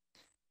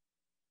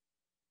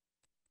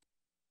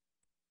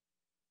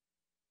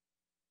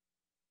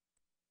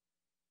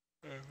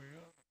 There we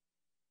go.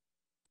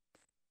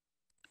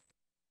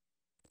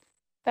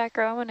 back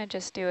row. I'm gonna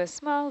just do a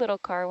small little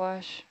car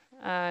wash,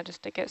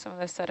 just to get some of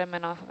the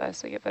sediment off of us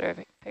so we get better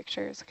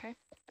pictures, okay?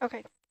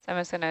 Okay. So I'm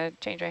just gonna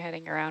change my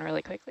heading around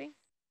really quickly.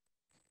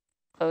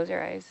 Close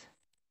your eyes.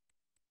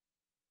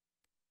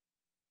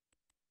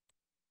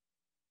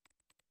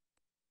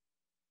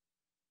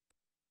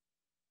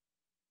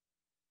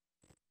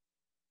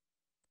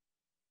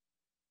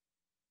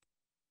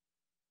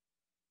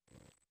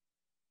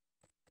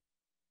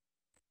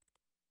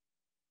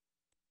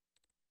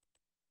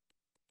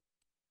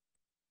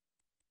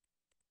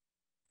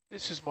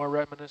 This is more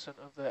reminiscent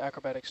of the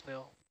acrobatic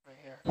snail right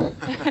here.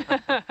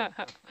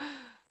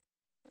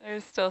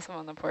 There's still some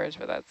on the porch,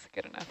 but that's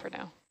good enough for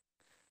now.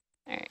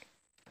 All right,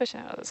 pushing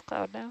out of this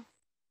cloud now.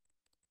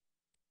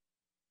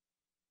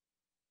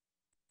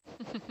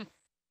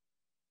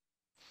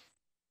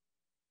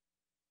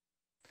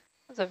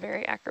 That's a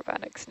very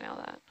acrobatic snail,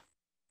 that.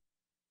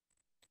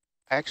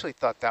 I actually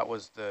thought that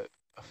was the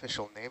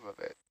official name of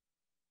it,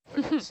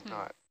 but it's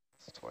not.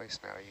 It's twice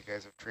now. You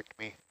guys have tricked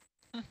me.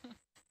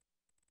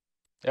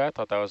 Yeah, I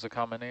thought that was a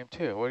common name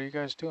too. What are you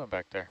guys doing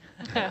back there?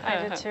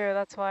 I did too.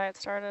 That's why it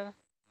started.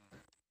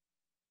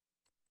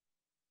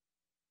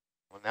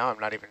 Well, now I'm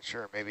not even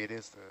sure. Maybe it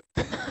is the.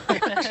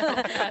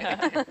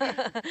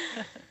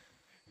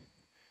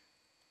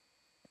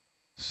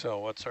 So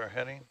what's our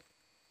heading?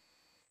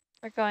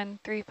 We're going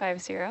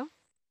 350.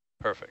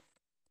 Perfect.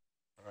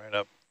 Right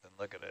up and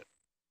look at it.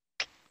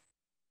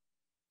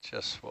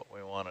 Just what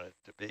we wanted it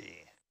to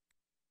be.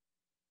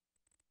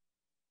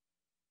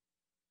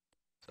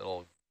 It's a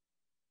little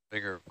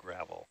bigger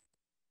gravel.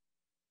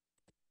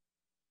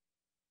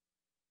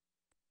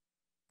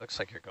 Looks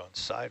like you're going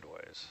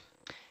sideways.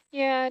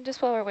 Yeah,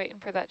 just while we're waiting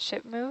for that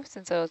ship move,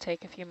 since it'll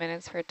take a few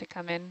minutes for it to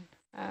come in.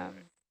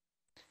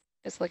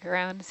 Just look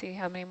around and see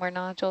how many more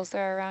nodules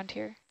there are around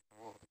here.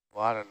 Oh, a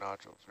lot of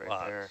nodules right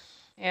Lots. there.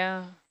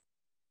 Yeah.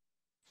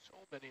 So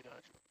many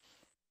nodules.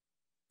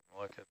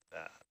 Look at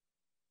that.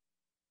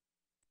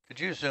 Could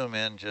you zoom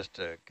in just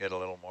to get a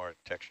little more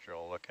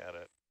textural look at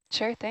it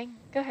Sure thing.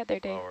 Go ahead there,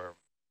 Dave. while we're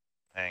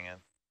hanging?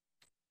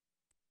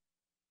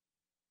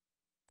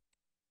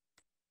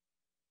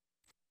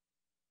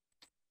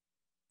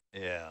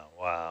 Yeah,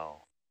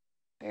 wow.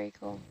 Very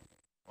cool.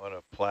 What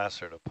a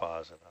placer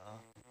deposit, huh?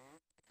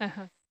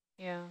 Mm-hmm.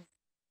 Yeah.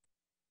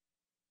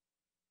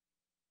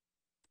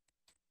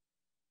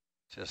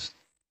 Just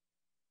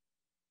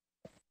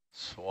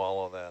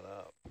swallow that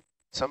up. At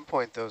some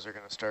point, those are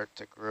going to start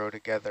to grow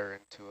together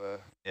into a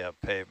Yeah,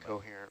 pavement.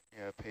 coherent,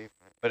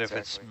 pavement. But if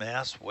it's Exactly.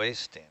 mass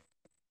wasting,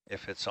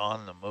 if it's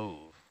on the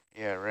move,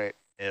 Yeah, right.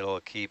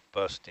 it'll keep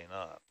busting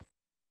up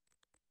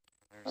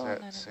There's Oh, that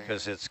no, no. same.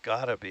 because it's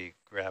got to be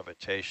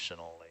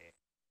gravitationally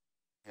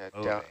Yeah,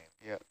 moving down.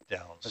 Yeah,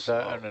 down Is slow.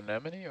 that an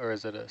anemone or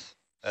is it a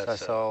That's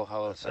sessile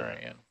that's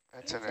halothurian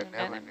that's It's an an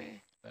anemone.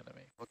 anemone.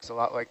 anemone? Looks a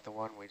lot like the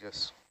one we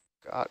just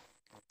got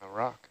on the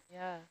rock.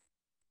 Yeah.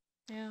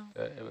 Yeah.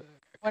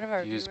 One of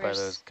our Confused by those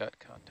viewers gut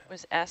contacts.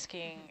 was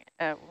asking,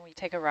 when we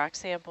take a rock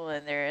sample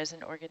and there is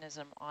an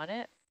organism on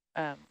it,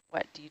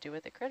 what do you do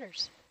with the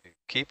critters? You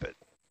keep it.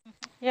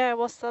 Yeah,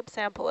 we'll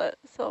subsample it.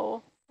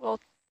 So we'll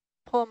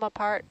pull them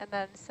apart and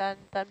then send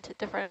them to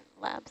different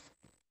labs.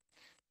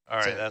 All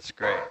right, it. that's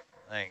great.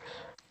 Thanks.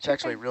 It's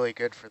actually really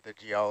good for the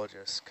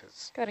geologists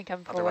because Go ahead and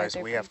come forward otherwise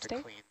there, we have to please,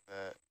 Dave. clean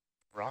the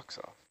rocks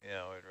off.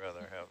 Yeah, we'd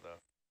rather have the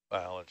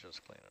biologists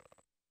clean it up.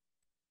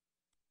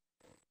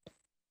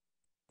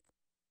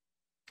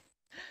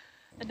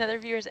 Another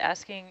viewer is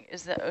asking,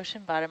 is the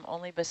ocean bottom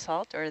only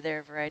basalt or are there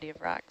a variety of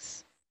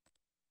rocks?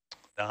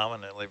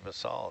 Dominantly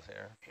basalt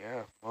here.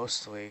 Yeah,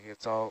 mostly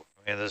it's all.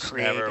 I mean, this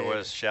never Created.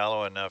 was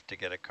shallow enough to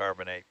get a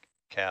carbonate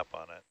cap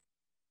on it,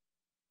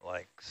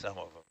 like some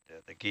of them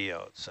did. The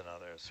guyots and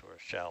others were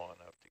shallow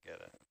enough to get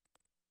it.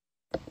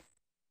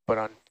 But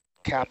on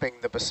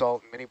capping the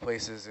basalt in many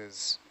places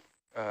is,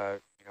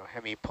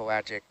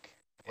 hemipelagic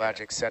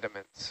pelagic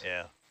sediments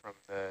from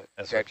the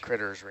dead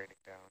critters raining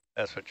down.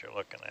 That's what you're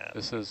looking at.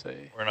 This is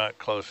We're not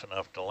close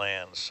enough to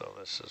land, so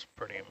this is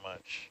pretty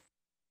much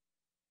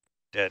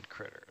dead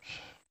critters.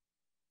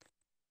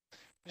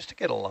 We used to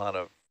get a lot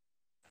of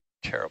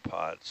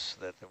pteropods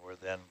that were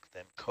then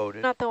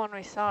coated. Not the one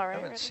we saw, right?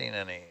 I haven't seen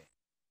any.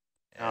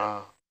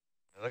 Yeah.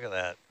 Look at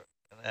that.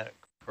 Isn't that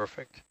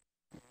perfect?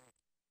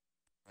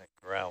 Like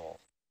gravel.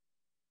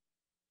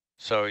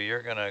 So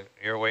you're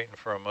waiting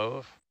for a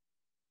move?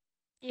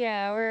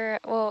 Yeah,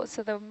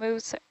 so the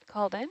move's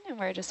called in and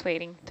we're just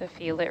waiting to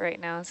feel it right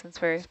now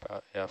since we're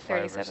about 5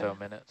 37. or so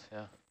minutes,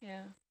 yeah.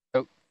 Yeah.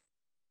 Oh,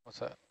 what's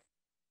that?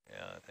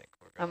 Yeah, I think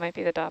we're That might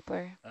be the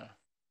Doppler. Oh.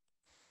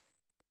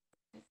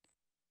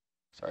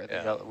 Sorry, the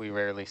yellow, we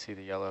rarely see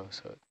the yellow,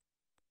 so it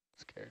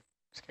scared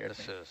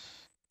This me.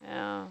 is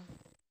Yeah.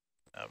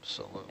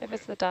 absolutely. If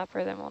it's the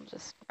Doppler, then we'll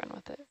just run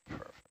with it.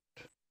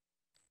 Perfect.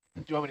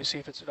 Do you want me to see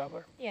if it's a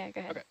Doppler? Yeah,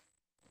 go ahead. Okay.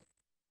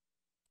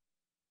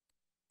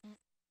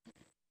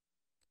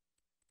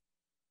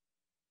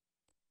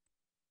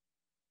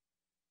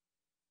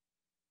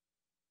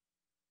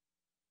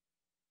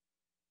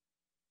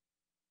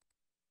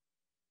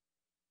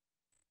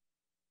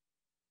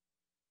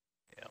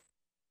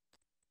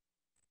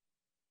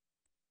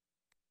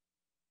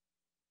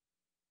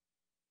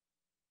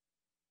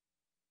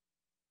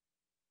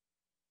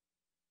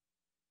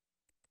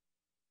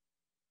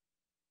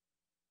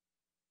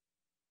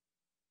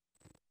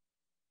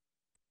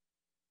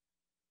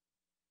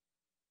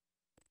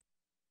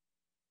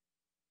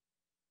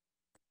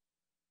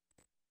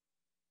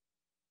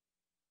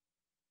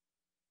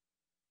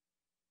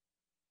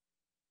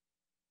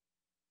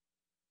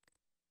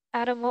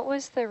 Adam, what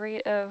was the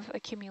rate of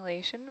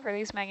accumulation for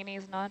these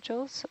manganese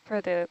nodules for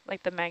the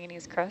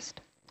manganese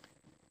crust?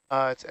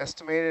 It's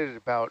estimated at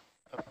about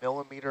 1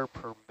 millimeter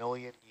per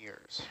million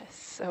years. That's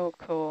so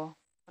cool.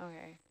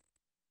 Okay.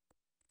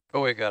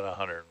 But we got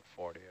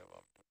 140 of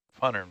them,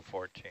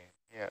 114.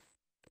 Yeah.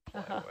 To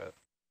play with.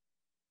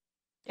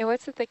 Yeah,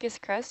 what's the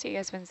thickest crust you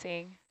guys been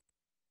seeing?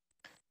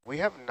 We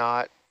have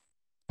not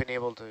been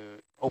able to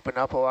open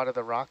up a lot of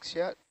the rocks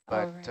yet,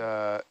 but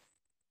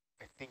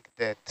I think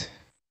that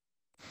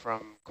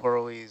from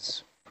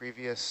Coralie's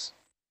previous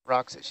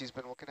rocks that she's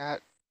been looking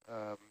at,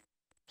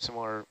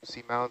 similar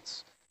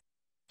seamounts,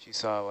 she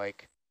saw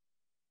like,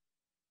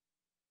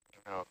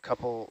 I don't know, a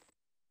couple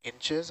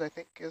inches, I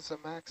think is the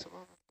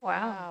maximum.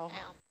 Wow.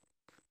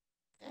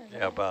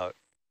 Yeah, about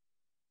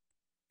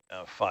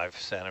 5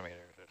 centimeters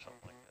or something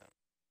like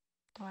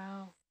that.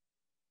 Wow.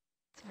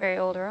 It's a very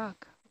old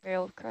rock, very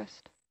old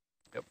crust.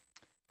 Yep.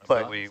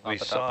 But we the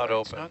saw it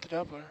Doppler. It's open. not the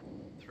Doppler.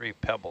 3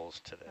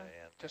 pebbles today.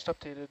 And Just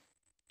updated.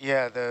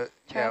 Yeah,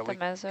 Try out the we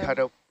meso. cut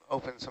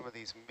open some of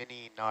these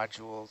mini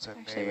nodules, and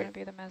Actually, it they wouldn't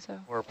be the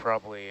meso. were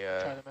probably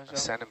Try the meso. a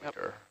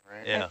centimeter,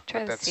 right? Yeah.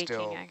 Try But the that's Sea King,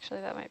 still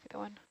actually. That might be the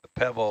one. the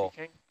pebble,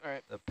 Okay. All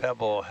right. the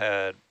pebble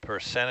had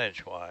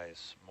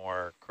percentage-wise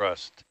more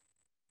crust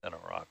than a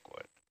rock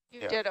would.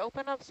 You did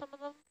open up some of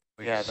them?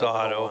 We the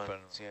saw it little open.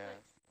 ones, yeah.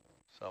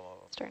 Some of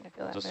them. Starting to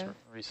feel that Just move.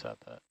 reset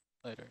that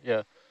later. Yeah.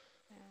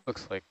 Yeah.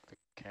 Looks like the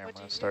What'd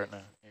camera's you starting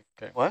use?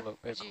 to get What? a little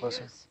bit What'd you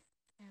closer. use?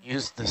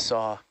 Use the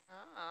saw.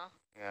 Oh.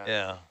 Yeah.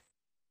 Yeah.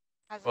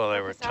 Has a Well, they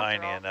were purpose after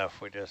tiny all.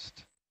 enough. We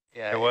just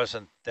Yeah. there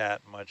wasn't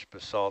that much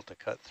basalt to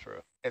cut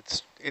through.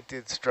 It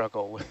did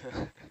struggle with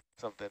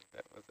something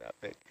that was that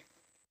big.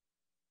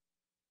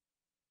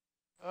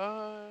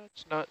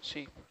 It's not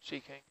Sea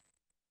King.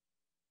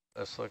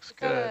 This looks Is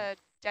good. that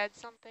a dead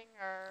something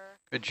or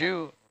Could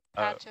you,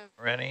 patch of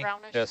Rennie?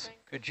 brownish Yes. thing?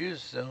 Could you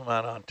zoom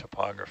out on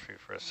topography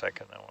for a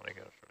second? I want to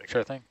get a sort of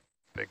Sure thing.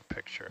 big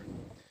picture.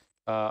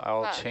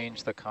 I'll Wow.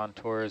 change the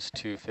contours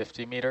to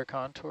 50-meter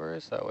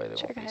contours. That way they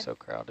Sure, won't go be ahead. so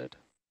crowded.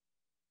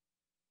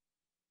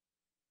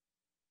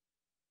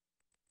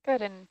 Go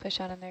ahead and push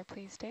on in there,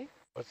 please, Dave.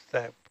 What's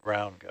that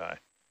brown guy?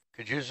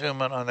 Could you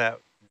zoom in on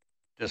that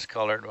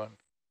discolored one?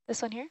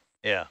 This one here?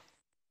 Yeah.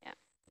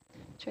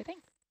 Sure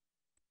thing.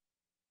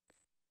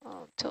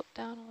 I'll tilt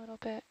down a little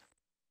bit.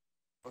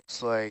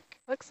 Looks like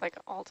Looks like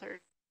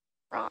altered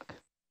rock.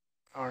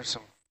 or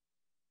some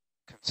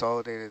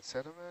consolidated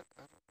sediment.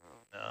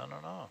 I don't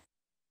know. No.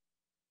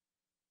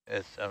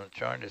 I'm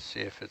trying to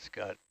see if it's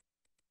got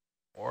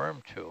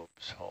worm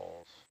tubes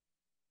holes.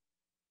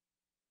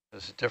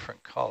 There's a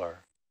different color.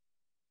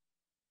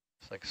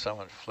 It's like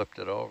someone flipped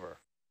it over.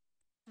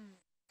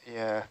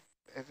 Yeah,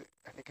 I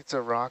think it's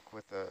a rock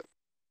with for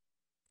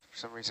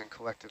some reason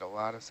collected a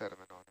lot of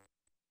sediment on it.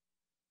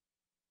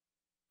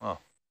 Oh.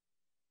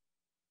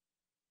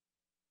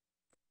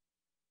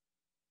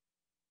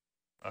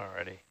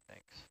 Alrighty,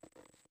 thanks.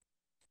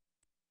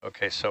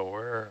 Okay,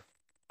 so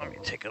let me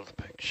take a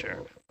picture.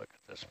 Look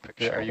at this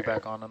picture. Yeah, are you here.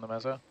 back on the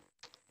meso?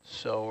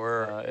 So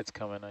we're, It's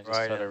coming. I just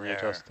right had to in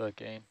readjust the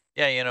gain.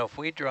 yeah, you know, if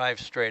we drive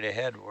straight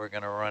ahead, we're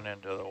going to run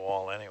into the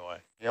wall anyway.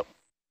 Yep.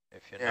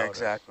 If you Yeah, notice.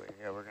 exactly.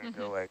 Yeah, we're gonna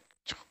go like.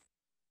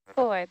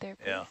 Full wide there,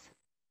 please. Yeah.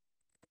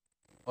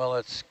 Well,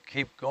 let's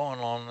keep going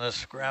on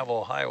this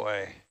gravel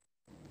highway.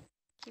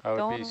 Keep I would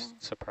going. be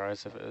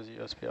surprised if it was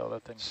USPL.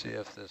 That thing See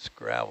if this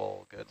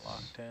gravel gets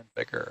locked in.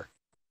 bigger.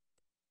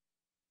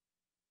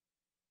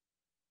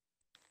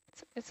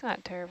 It's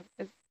not terrible.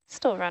 It's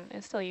still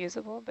It's still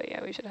usable, but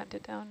yeah, we should hunt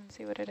it down and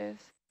see what it is.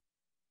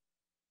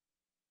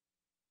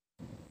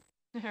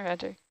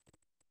 Roger.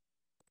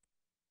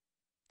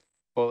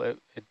 Well,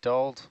 it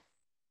dulled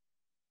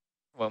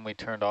when we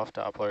turned off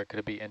Doppler. Could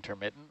it be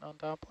intermittent on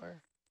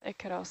Doppler? It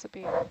could also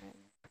be,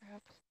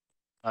 perhaps.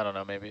 I don't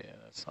know. Maybe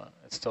it's not.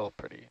 It's still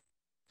pretty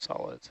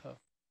solid. So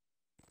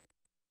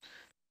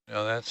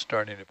No, that's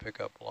starting to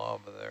pick up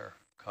lava there.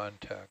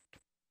 Contact.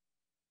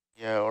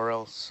 Yeah, or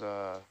else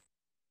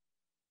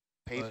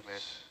pavement.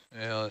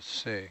 Let's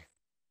see.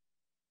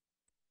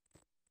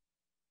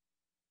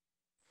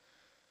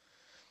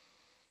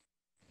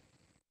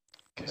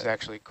 It's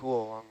actually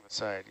cool along the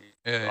side.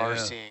 You are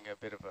seeing a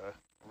bit of a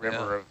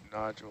river of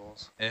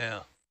nodules.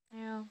 Yeah.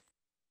 Yeah.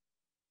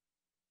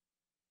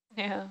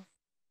 Yeah.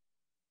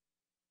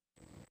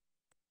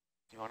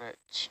 Do you want to,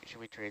 should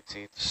we trade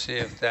seats? See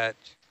if that,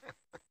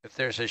 if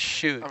there's a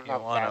chute, you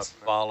want to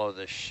follow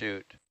the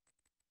chute.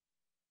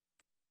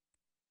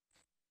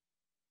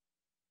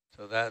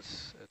 So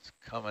it's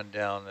coming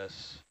down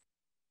this,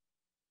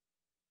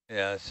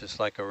 yeah, it's just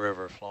like a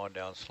river flowing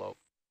down slope.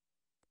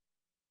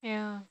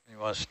 Yeah. You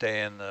want to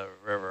stay in the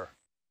river,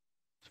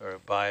 sort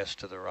of bias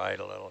to the right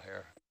a little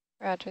here.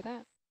 Roger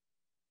that.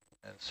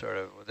 And sort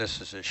of, this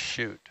is a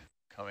chute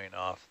coming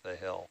off the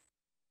hill.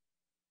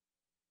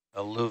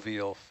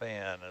 Alluvial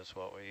fan is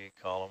what we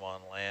call them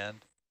on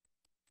land.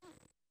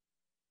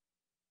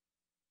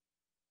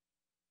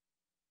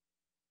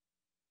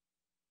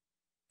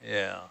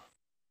 Yeah.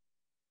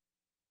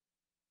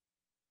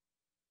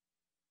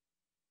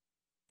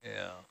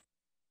 Yeah.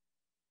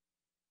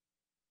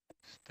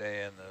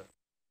 Stay in the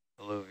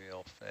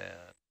alluvial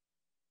fan.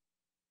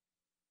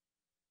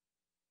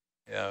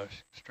 Yeah,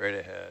 straight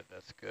ahead.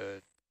 That's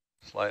good.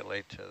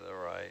 Slightly to the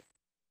right.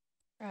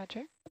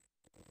 Roger.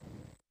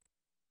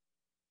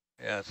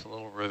 Yeah, it's a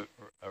little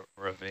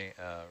ravine.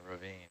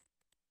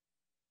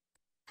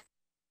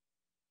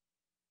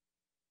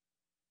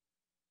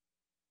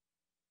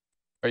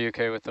 are you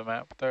okay with the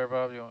map there,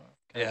 Bob? You want?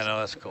 Yeah, no,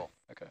 that's cool.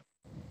 Okay.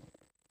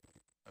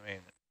 I mean,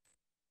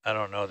 I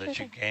don't know that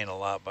you gain a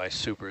lot by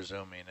super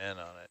zooming in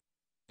on it.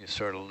 You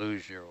sort of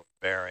lose your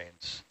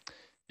bearings.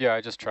 Yeah,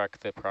 I just track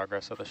the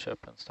progress of the ship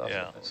and stuff.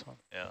 Yeah. In this one.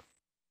 Yeah.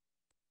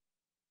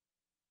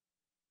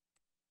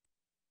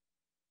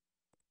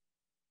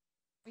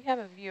 We have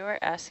a viewer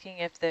asking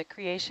if the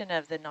creation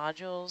of the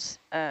nodules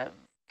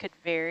could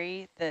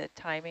vary the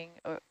timing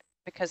or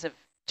because of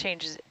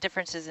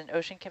differences in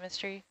ocean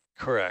chemistry.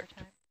 Correct.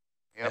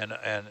 Yep.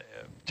 And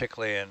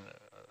particularly in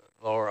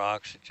lower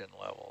oxygen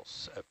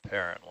levels,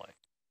 apparently.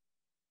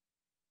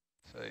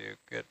 So you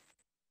get,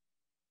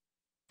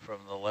 from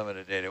the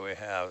limited data we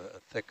have, a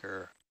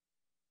thicker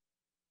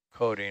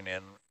coating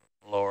in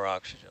lower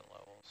oxygen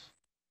levels.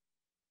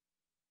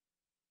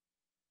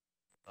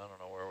 I don't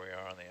know where we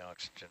are on the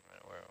oxygen.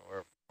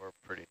 We're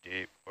pretty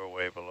deep. We're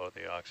way below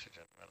the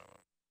oxygen minimum.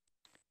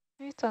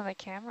 Maybe it's on the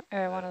camera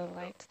or one of the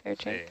lights there,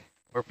 Jake. See,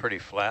 we're pretty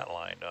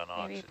flatlined on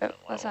Maybe, oxygen but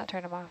level let's not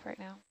turn them off right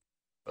now.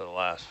 for the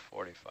last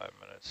 45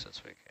 minutes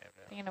since we came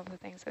down. Thinking of the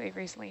things that we've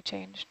recently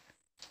changed.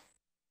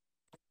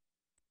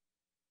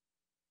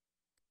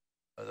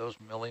 Are those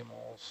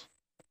millimoles?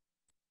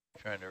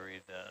 Trying to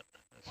read that.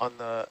 On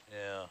the,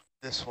 yeah,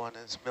 this one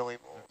is millimoles.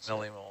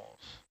 millimoles.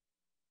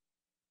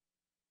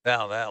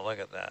 Now look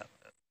at that.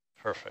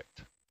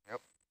 Perfect.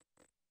 Yep.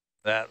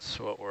 That's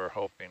what we're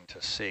hoping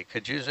to see.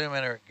 Could you zoom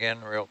in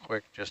again real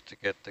quick just to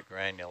get the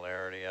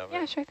granularity of it?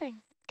 Yeah, sure thing.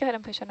 Go ahead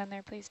and push it in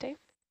there, please, Dave.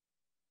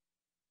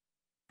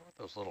 I wonder what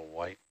those little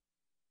white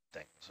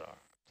things are.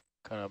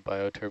 Kind of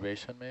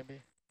bioturbation,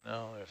 maybe?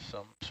 No, there's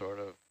some sort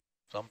of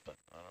something.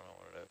 I don't know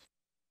what it is.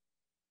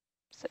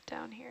 Sit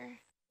down here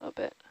a little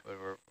bit. But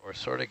we're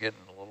sort of getting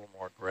a little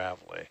more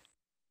gravelly.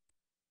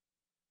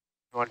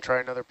 You want to try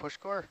another push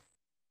core?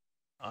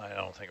 I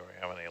don't think we're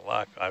going to have any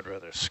luck. I'd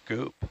rather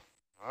scoop.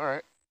 All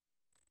right.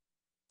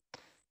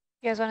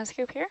 You guys want to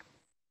scoop here?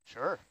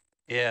 Sure.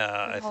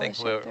 Yeah, I think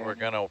we're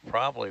going to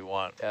probably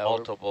want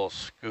multiple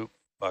scoop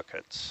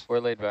buckets. We're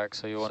laid back,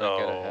 so you want to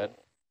get ahead.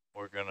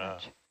 We're going to,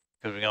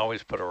 because we can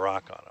always put a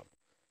rock on them.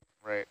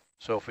 Right.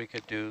 So if we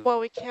could do... Well,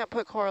 we can't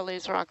put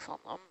Coralie's rocks on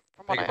them,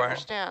 from what I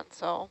understand,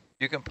 so...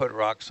 You can put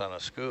rocks on a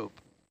scoop.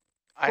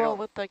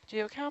 With the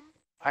geochem?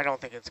 I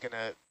don't think it's going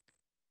to...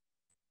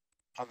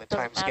 On the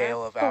time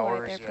scale of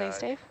hours, right there, please,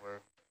 Dave.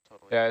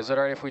 Totally is it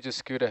all right if we just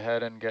scoot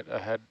ahead and get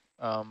ahead?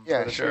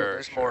 Yeah, sure.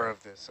 There's more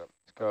of this.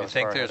 You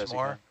think there's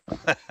more?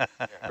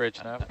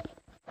 Bridge nav.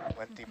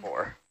 Plenty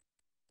more.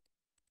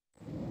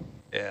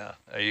 Yeah.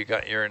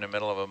 You're in the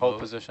middle of a Hold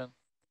move? position.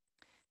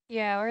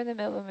 Yeah, we're in the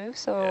middle of a move,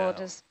 so we'll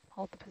just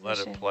hold the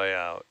position. Let it play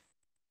out,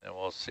 and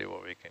we'll see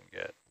what we can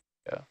get.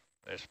 Yeah.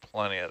 There's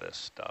plenty of this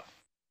stuff.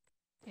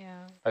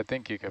 Yeah. I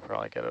think you could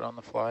probably get it on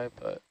the fly,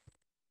 but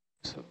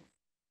so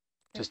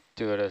just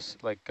do it as,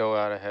 like, go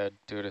out ahead,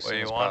 do it as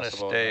soon as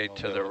possible. Well, you want to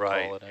stay to the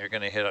right. You're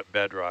going to hit a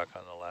bedrock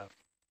on the left.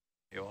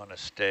 You want to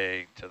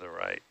stay to the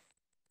right.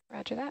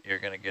 Roger that. you're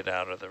going to get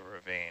out of the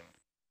ravine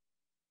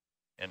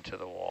into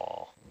the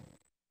wall.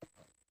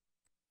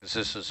 Because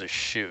this is a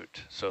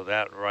chute, so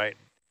that right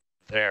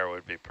there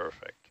would be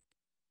perfect,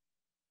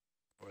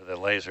 where the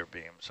laser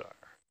beams are.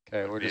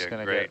 Okay, Would we're be just a going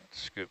to great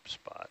scoop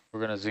spot. we're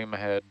going to zoom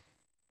ahead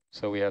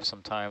so we have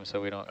some time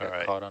so we don't All get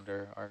right. caught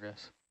under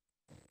Argus.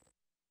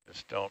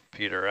 Just don't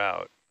peter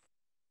out.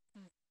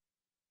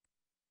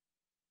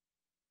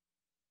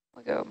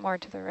 We'll go more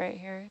to the right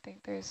here. I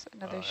think there's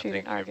another I shoot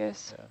think in you're-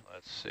 Argus. Yeah.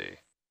 Let's see.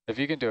 If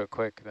you can do it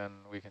quick, then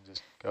we can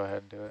just go ahead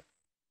and do it.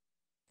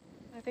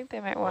 I think they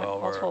might want Well,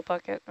 multiple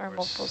bucket or We're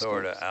multiple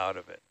sort of scoops. out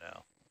of it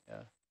now.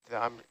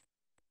 I'm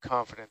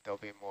confident there'll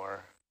be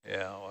more.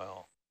 Yeah,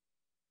 well,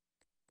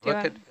 Do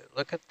you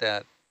look at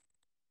that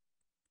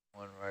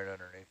one right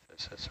underneath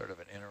this. That's sort of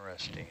an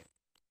interesting.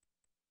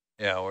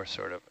 Yeah, we're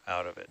sort of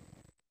out of it.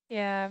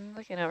 Yeah, I'm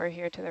looking over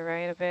here to the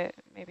right a bit.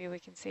 Maybe we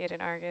can see it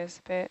in Argus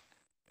a bit.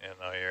 And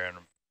now you're in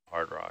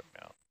hard rock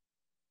now.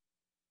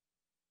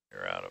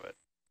 You're out of it.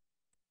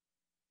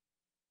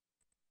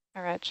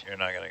 All right. You're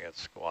not going to get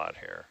squat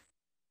here.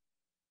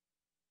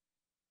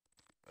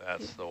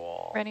 That's the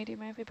wall. Rennie, do you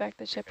mind if we back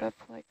the ship up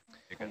like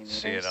You 20 can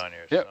see it meters? on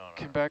your Yep, sonar.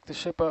 can back the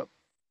ship up.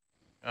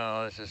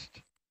 Oh, it's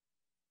just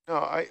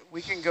No,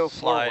 we can go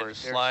slide, forward.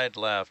 There's- slide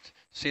left.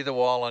 See the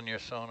wall on your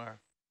sonar?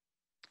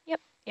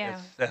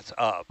 Yeah, That's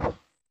up.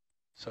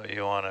 So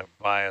you want to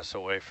bias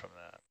away from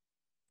that.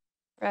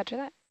 roger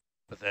that.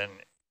 But then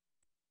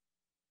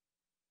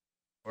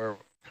we're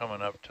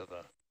coming up to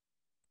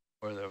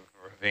where the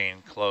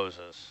ravine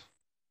closes.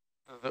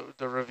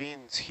 The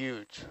ravine's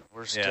huge.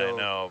 We're Yeah, I still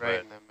know, right but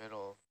in the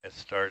middle. it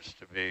starts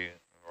to be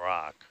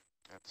rock.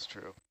 That's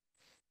true.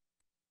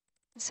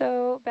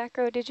 So, back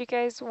row, did you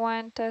guys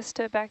want us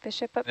to back the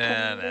ship up 20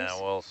 meters?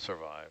 Nah, we'll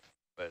survive.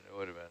 But it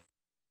would have been,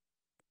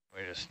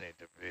 we just need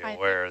to be I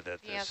aware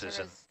that the this answer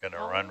isn't is going to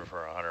no. run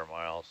for 100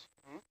 miles.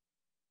 Hmm?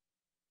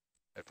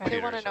 It Right. They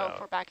want to peters know out.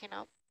 if we're backing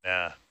up.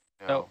 Yeah,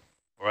 No.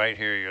 right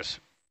here, you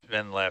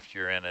spin left,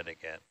 you're in it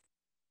again.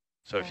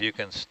 So if Okay. you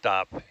can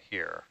stop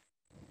here,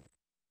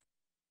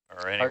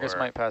 or anywhere, Argus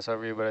might pass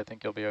over you, but I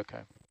think you'll be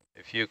okay.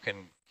 if you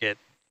can get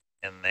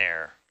in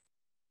there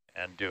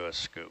and do a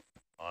scoop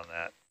on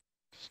that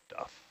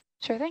stuff,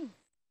 Sure thing.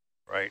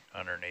 right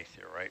underneath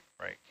you, right,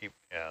 keep,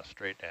 yeah,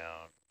 straight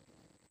down,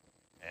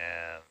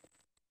 and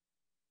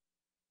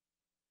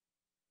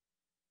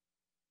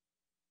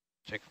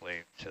particularly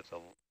to the,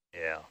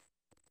 yeah,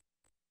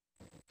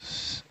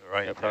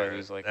 right Yeah, probably there,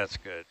 use like- that's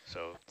good.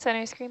 So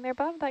Center screen there,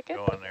 Bob, that good?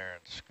 go in there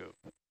and scoop,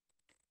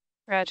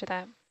 Roger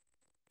that.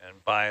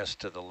 and bias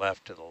to the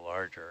left to the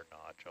larger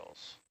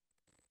nodules.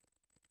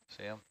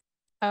 See them?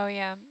 Oh,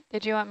 yeah.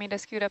 Did you want me to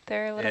scoot up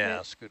there a little Yeah,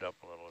 bit? scoot up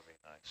a little would be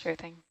nice. Sure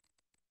thing.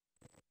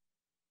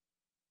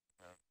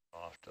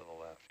 Off to the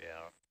left,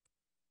 yeah.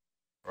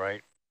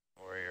 Right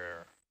where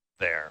you're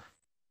there.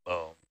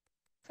 Boom.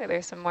 So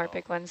there's some more Oh.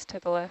 big ones to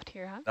the left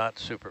here, huh? Not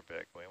super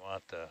big. We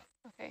want the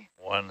Okay,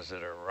 ones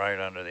that are right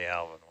under the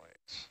Alvin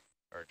weights,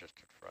 or just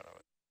in front of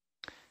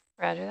it.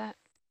 roger that.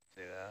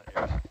 See that?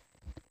 Yes.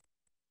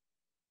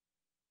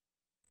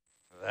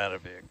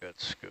 That'd be a good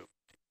scoop.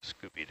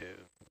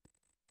 Scooby-Doo.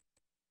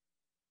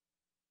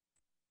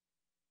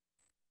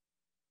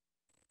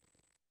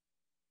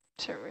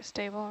 Sure, we're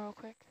stable real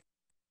quick.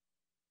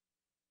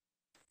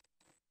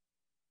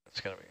 That's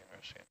going to be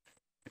interesting.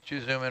 Could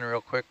you zoom in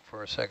real quick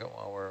for a second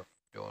while we're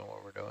doing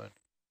what we're doing?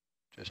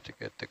 Just to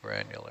get the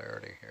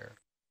granularity here.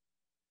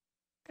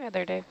 Go ahead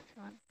there, Dave, if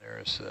you want.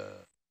 There's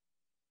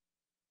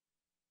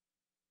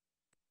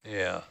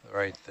yeah,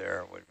 right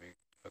there would be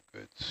a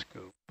good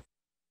scoop.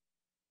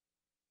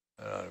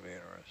 That ought to be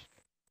interesting.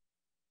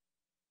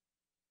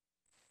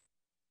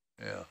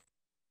 Yeah.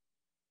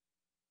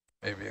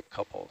 Maybe a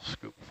couple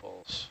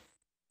scoopfuls.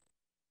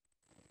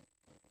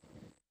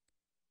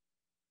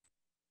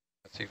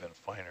 That's even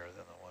finer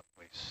than the one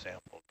we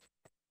sampled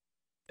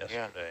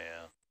yesterday,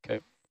 yeah.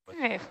 Okay. All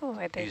right, full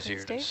wide there, Easier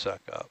please, to Dave.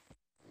 suck up.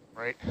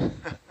 Right?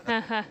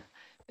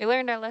 We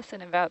learned our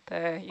lesson about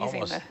the using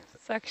Almost- the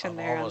suction I'm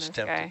there on almost this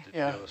tempted guy. to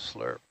Yeah. do a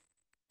slurp.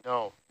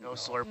 No, no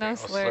slurping. No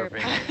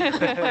slurping.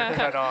 slurp.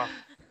 Cut off.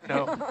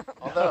 No.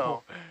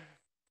 Although,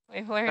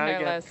 We've learned not our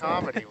again, lesson.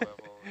 comedy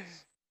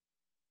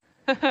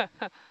levels.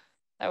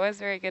 That was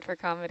very good for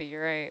comedy,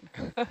 you're right.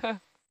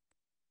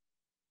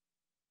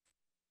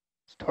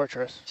 It's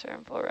torturous. Sure,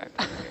 I'm full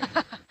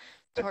rock.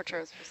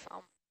 Torturous for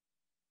some.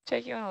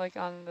 Jake, you want to look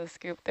on the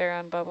scoop there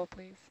on bubble,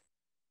 please?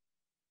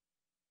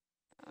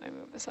 Let me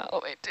move this out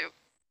of the way too.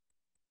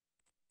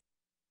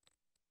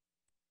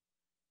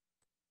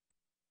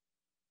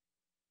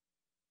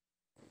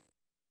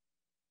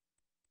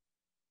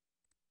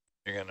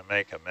 You're going to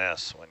make a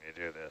mess when you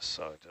do this,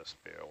 so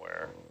just be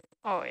aware.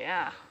 Oh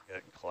yeah,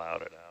 Get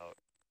clouded out.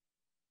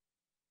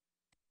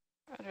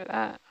 roger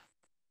that.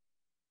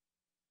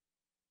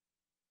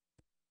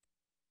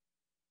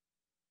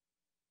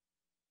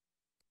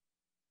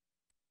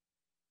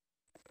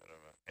 Bit of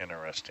an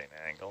interesting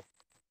angle.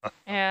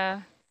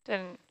 Yeah,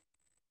 didn't.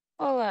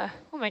 We'll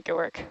make it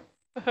work.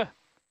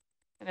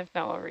 And if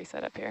not, we'll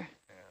reset up here.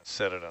 Yeah,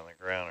 set it on the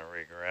ground and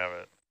re-grab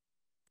it.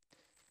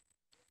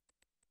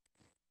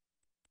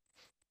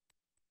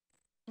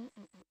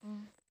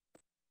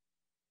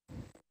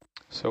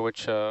 So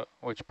which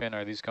bin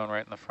are these going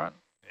right in the front?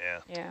 Yeah.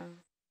 Yeah.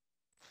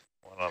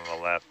 One on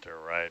the left or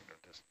right, or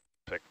just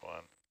pick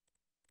one.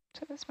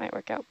 So this might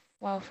work out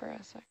well for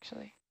us,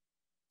 actually.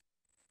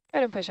 Go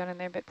ahead and push on in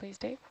there a bit, please,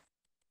 Dave.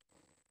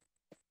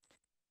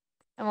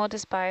 And we'll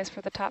just bias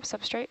for the top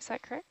substrate, is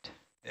that correct?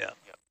 Yeah.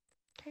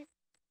 Okay.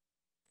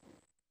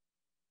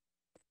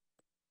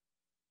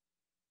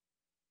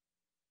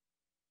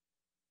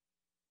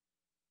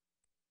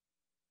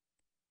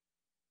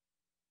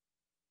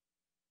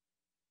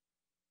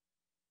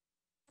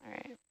 All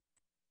right.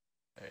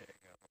 There you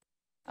go.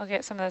 I'll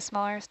get some of the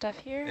smaller stuff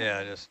here.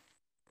 Yeah, just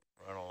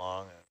run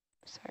along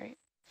and Sorry.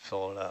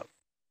 fill it up.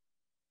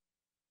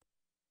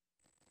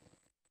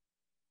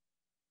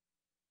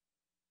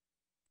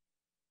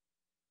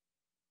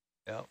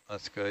 Yep,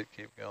 that's good.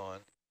 Keep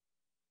going.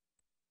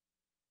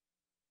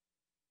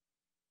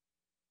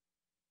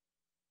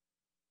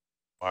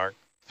 Mark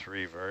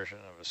 3 version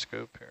of a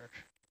scoop here.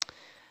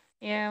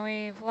 Yeah,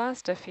 we've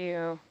lost a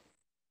few.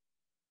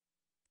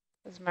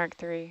 This is Mark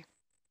 3.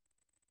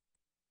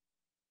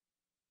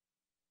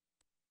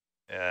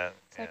 Yeah.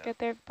 Is that good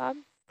there, Bob?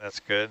 That's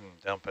good, and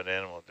dump it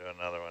in, and we'll do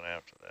another one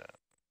after that.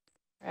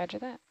 Roger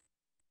that.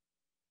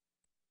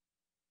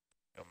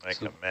 You'll make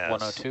So a mess.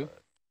 102?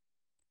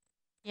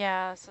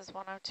 Yeah, this is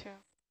 102.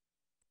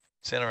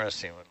 It's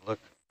interesting. Look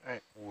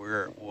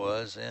where it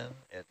was in.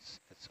 It's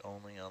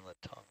only on the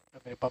top. I'm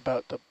going to bump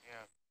out the...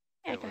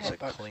 Yeah, It go was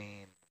ahead. a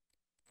clean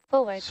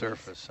Full wide,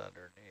 surface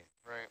underneath.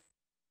 Right.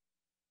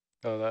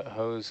 Oh, that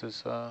hose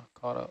is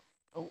caught up.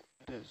 Oh,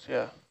 it is,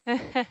 yeah.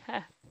 please.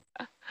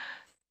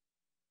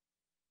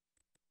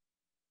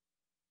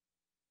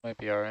 Might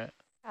be all right.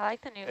 I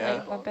like the new Yeah.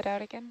 labels. Bump it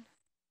out again.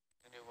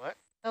 The new what?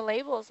 The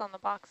labels on the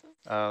boxes.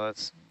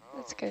 That's Oh.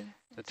 That's good.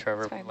 the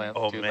Trevor fine.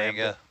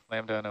 Omega.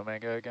 Lambda and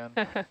Omega again.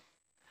 All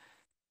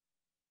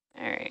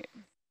right.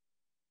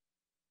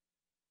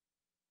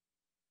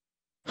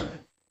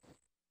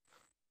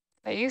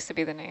 That used to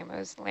be the name. It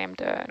was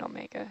Lambda and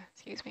Omega.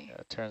 Excuse me.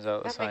 Yeah, it turns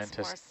out That makes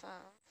more sense.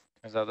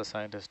 the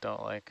scientists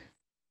don't like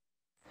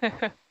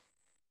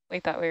We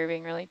thought we were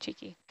being really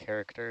cheeky.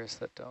 characters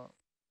that don't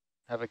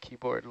have a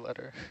keyboard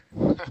letter.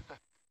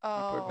 Oh,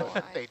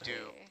 I They see.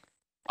 do.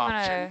 I'm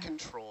Option, gonna-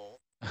 control,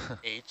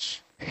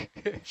 H,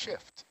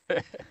 shift.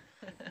 I'm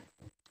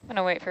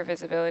gonna wait for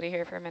visibility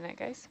here for a minute,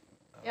 guys.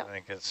 Yep. I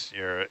think it's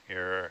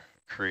you're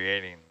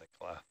creating the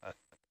cloud.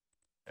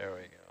 There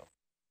we go.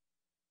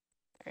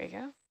 There you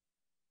go.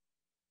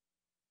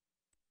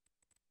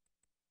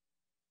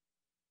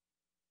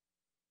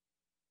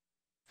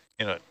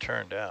 You know, it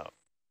turned out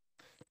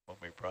when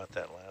we brought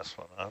that last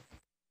one up,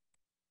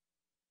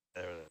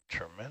 there was a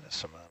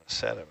tremendous amount of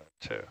sediment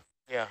too,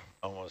 Yeah.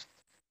 almost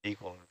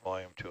equal in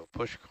volume to a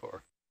push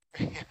core.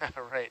 Yeah,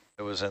 right.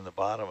 It was in the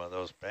bottom of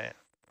those bands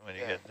when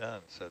you Yeah. get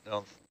done. So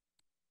don't,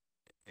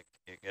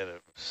 you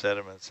get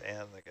sediments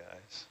and the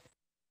guys.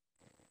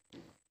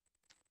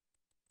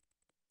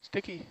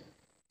 Sticky.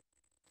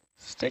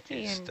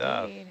 Sticky Sticky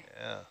stuff, indeed.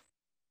 yeah.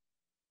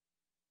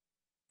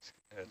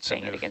 It's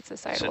Bang it against the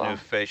it's a sidewall. new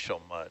facial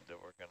mud that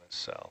we're going to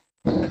sell.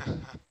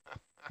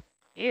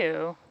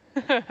 Ew.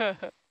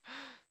 Hey,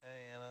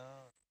 you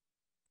know.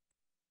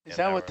 Is You that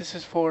never- what this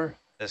is for?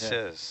 This Yeah.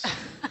 is.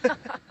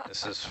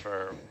 This is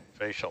for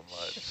facial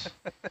muds.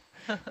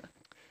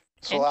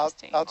 So I'll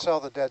Interesting. sell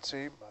the Dead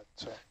Sea mud.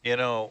 So You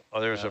know,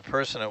 there's Yeah. a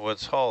person at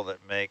Woods Hole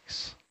that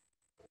makes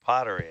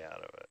pottery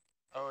out of it.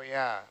 Oh,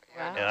 yeah. Yeah,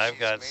 Wow. no, And I've she's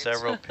got made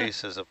several some-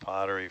 pieces of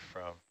pottery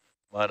from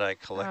mud I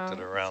collected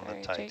Oh, around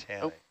sorry, the Jake.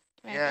 Titanic.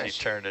 Yeah, She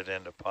turned it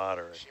into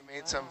pottery. She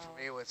made some for Wow.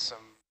 me with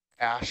some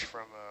ash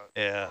from a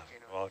Yeah, volcano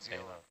in New volcano.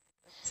 Zealand.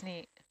 It's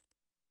neat.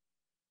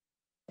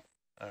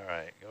 All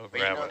right, go But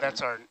you grab know, it.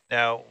 that's our,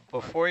 Now,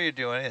 before you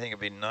do anything, it'd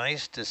be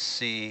nice to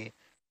see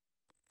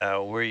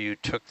where you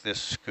took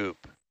this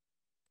scoop.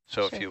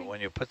 So Sure if you, thing.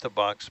 when you put the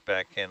box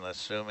back in, let's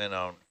zoom in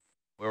on,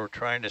 we were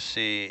trying to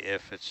see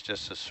if it's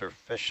just a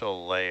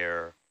superficial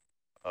layer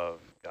of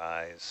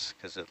guys,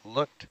 because it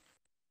looked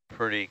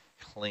pretty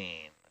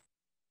clean.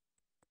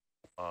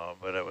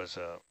 But it was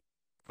a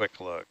quick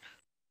look.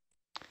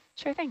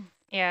 Sure thing.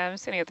 Yeah, I'm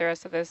just gonna get the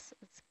rest of this.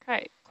 It's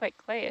quite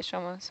clayish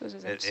almost, which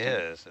is It interesting.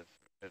 is.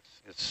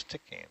 It's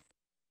sticking.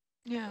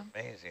 Yeah.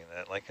 Amazing.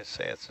 That, like I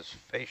say, it's this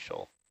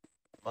facial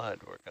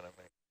mud. We're going to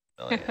make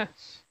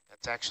millions.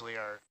 that's actually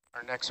our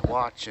next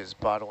watch is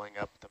bottling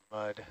up the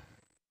mud.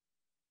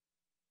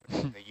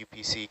 The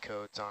UPC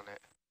codes on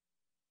it.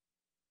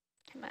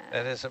 Come on.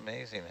 That is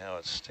amazing how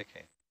it's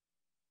sticking.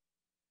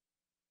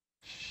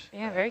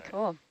 Yeah, very Alright.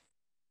 cool.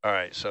 All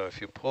right, so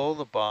if you pull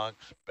the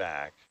box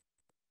back,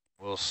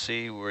 we'll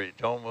see where you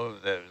don't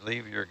move that.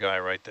 Leave your guy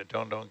right there.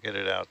 Don't get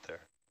it out there.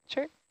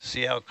 Sure.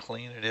 See how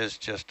clean it is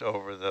just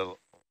over the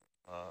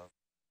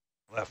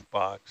left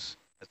box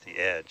at the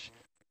edge.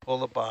 Pull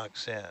the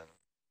box in.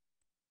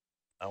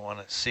 I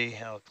want to see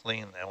how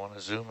clean. I want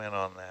to zoom in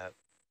on that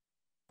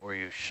where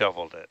you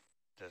shoveled it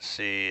to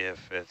see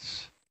if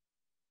it's.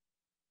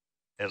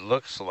 It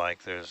looks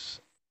like there's.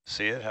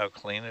 See it how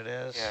clean it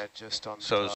is. Yeah, just on the So top.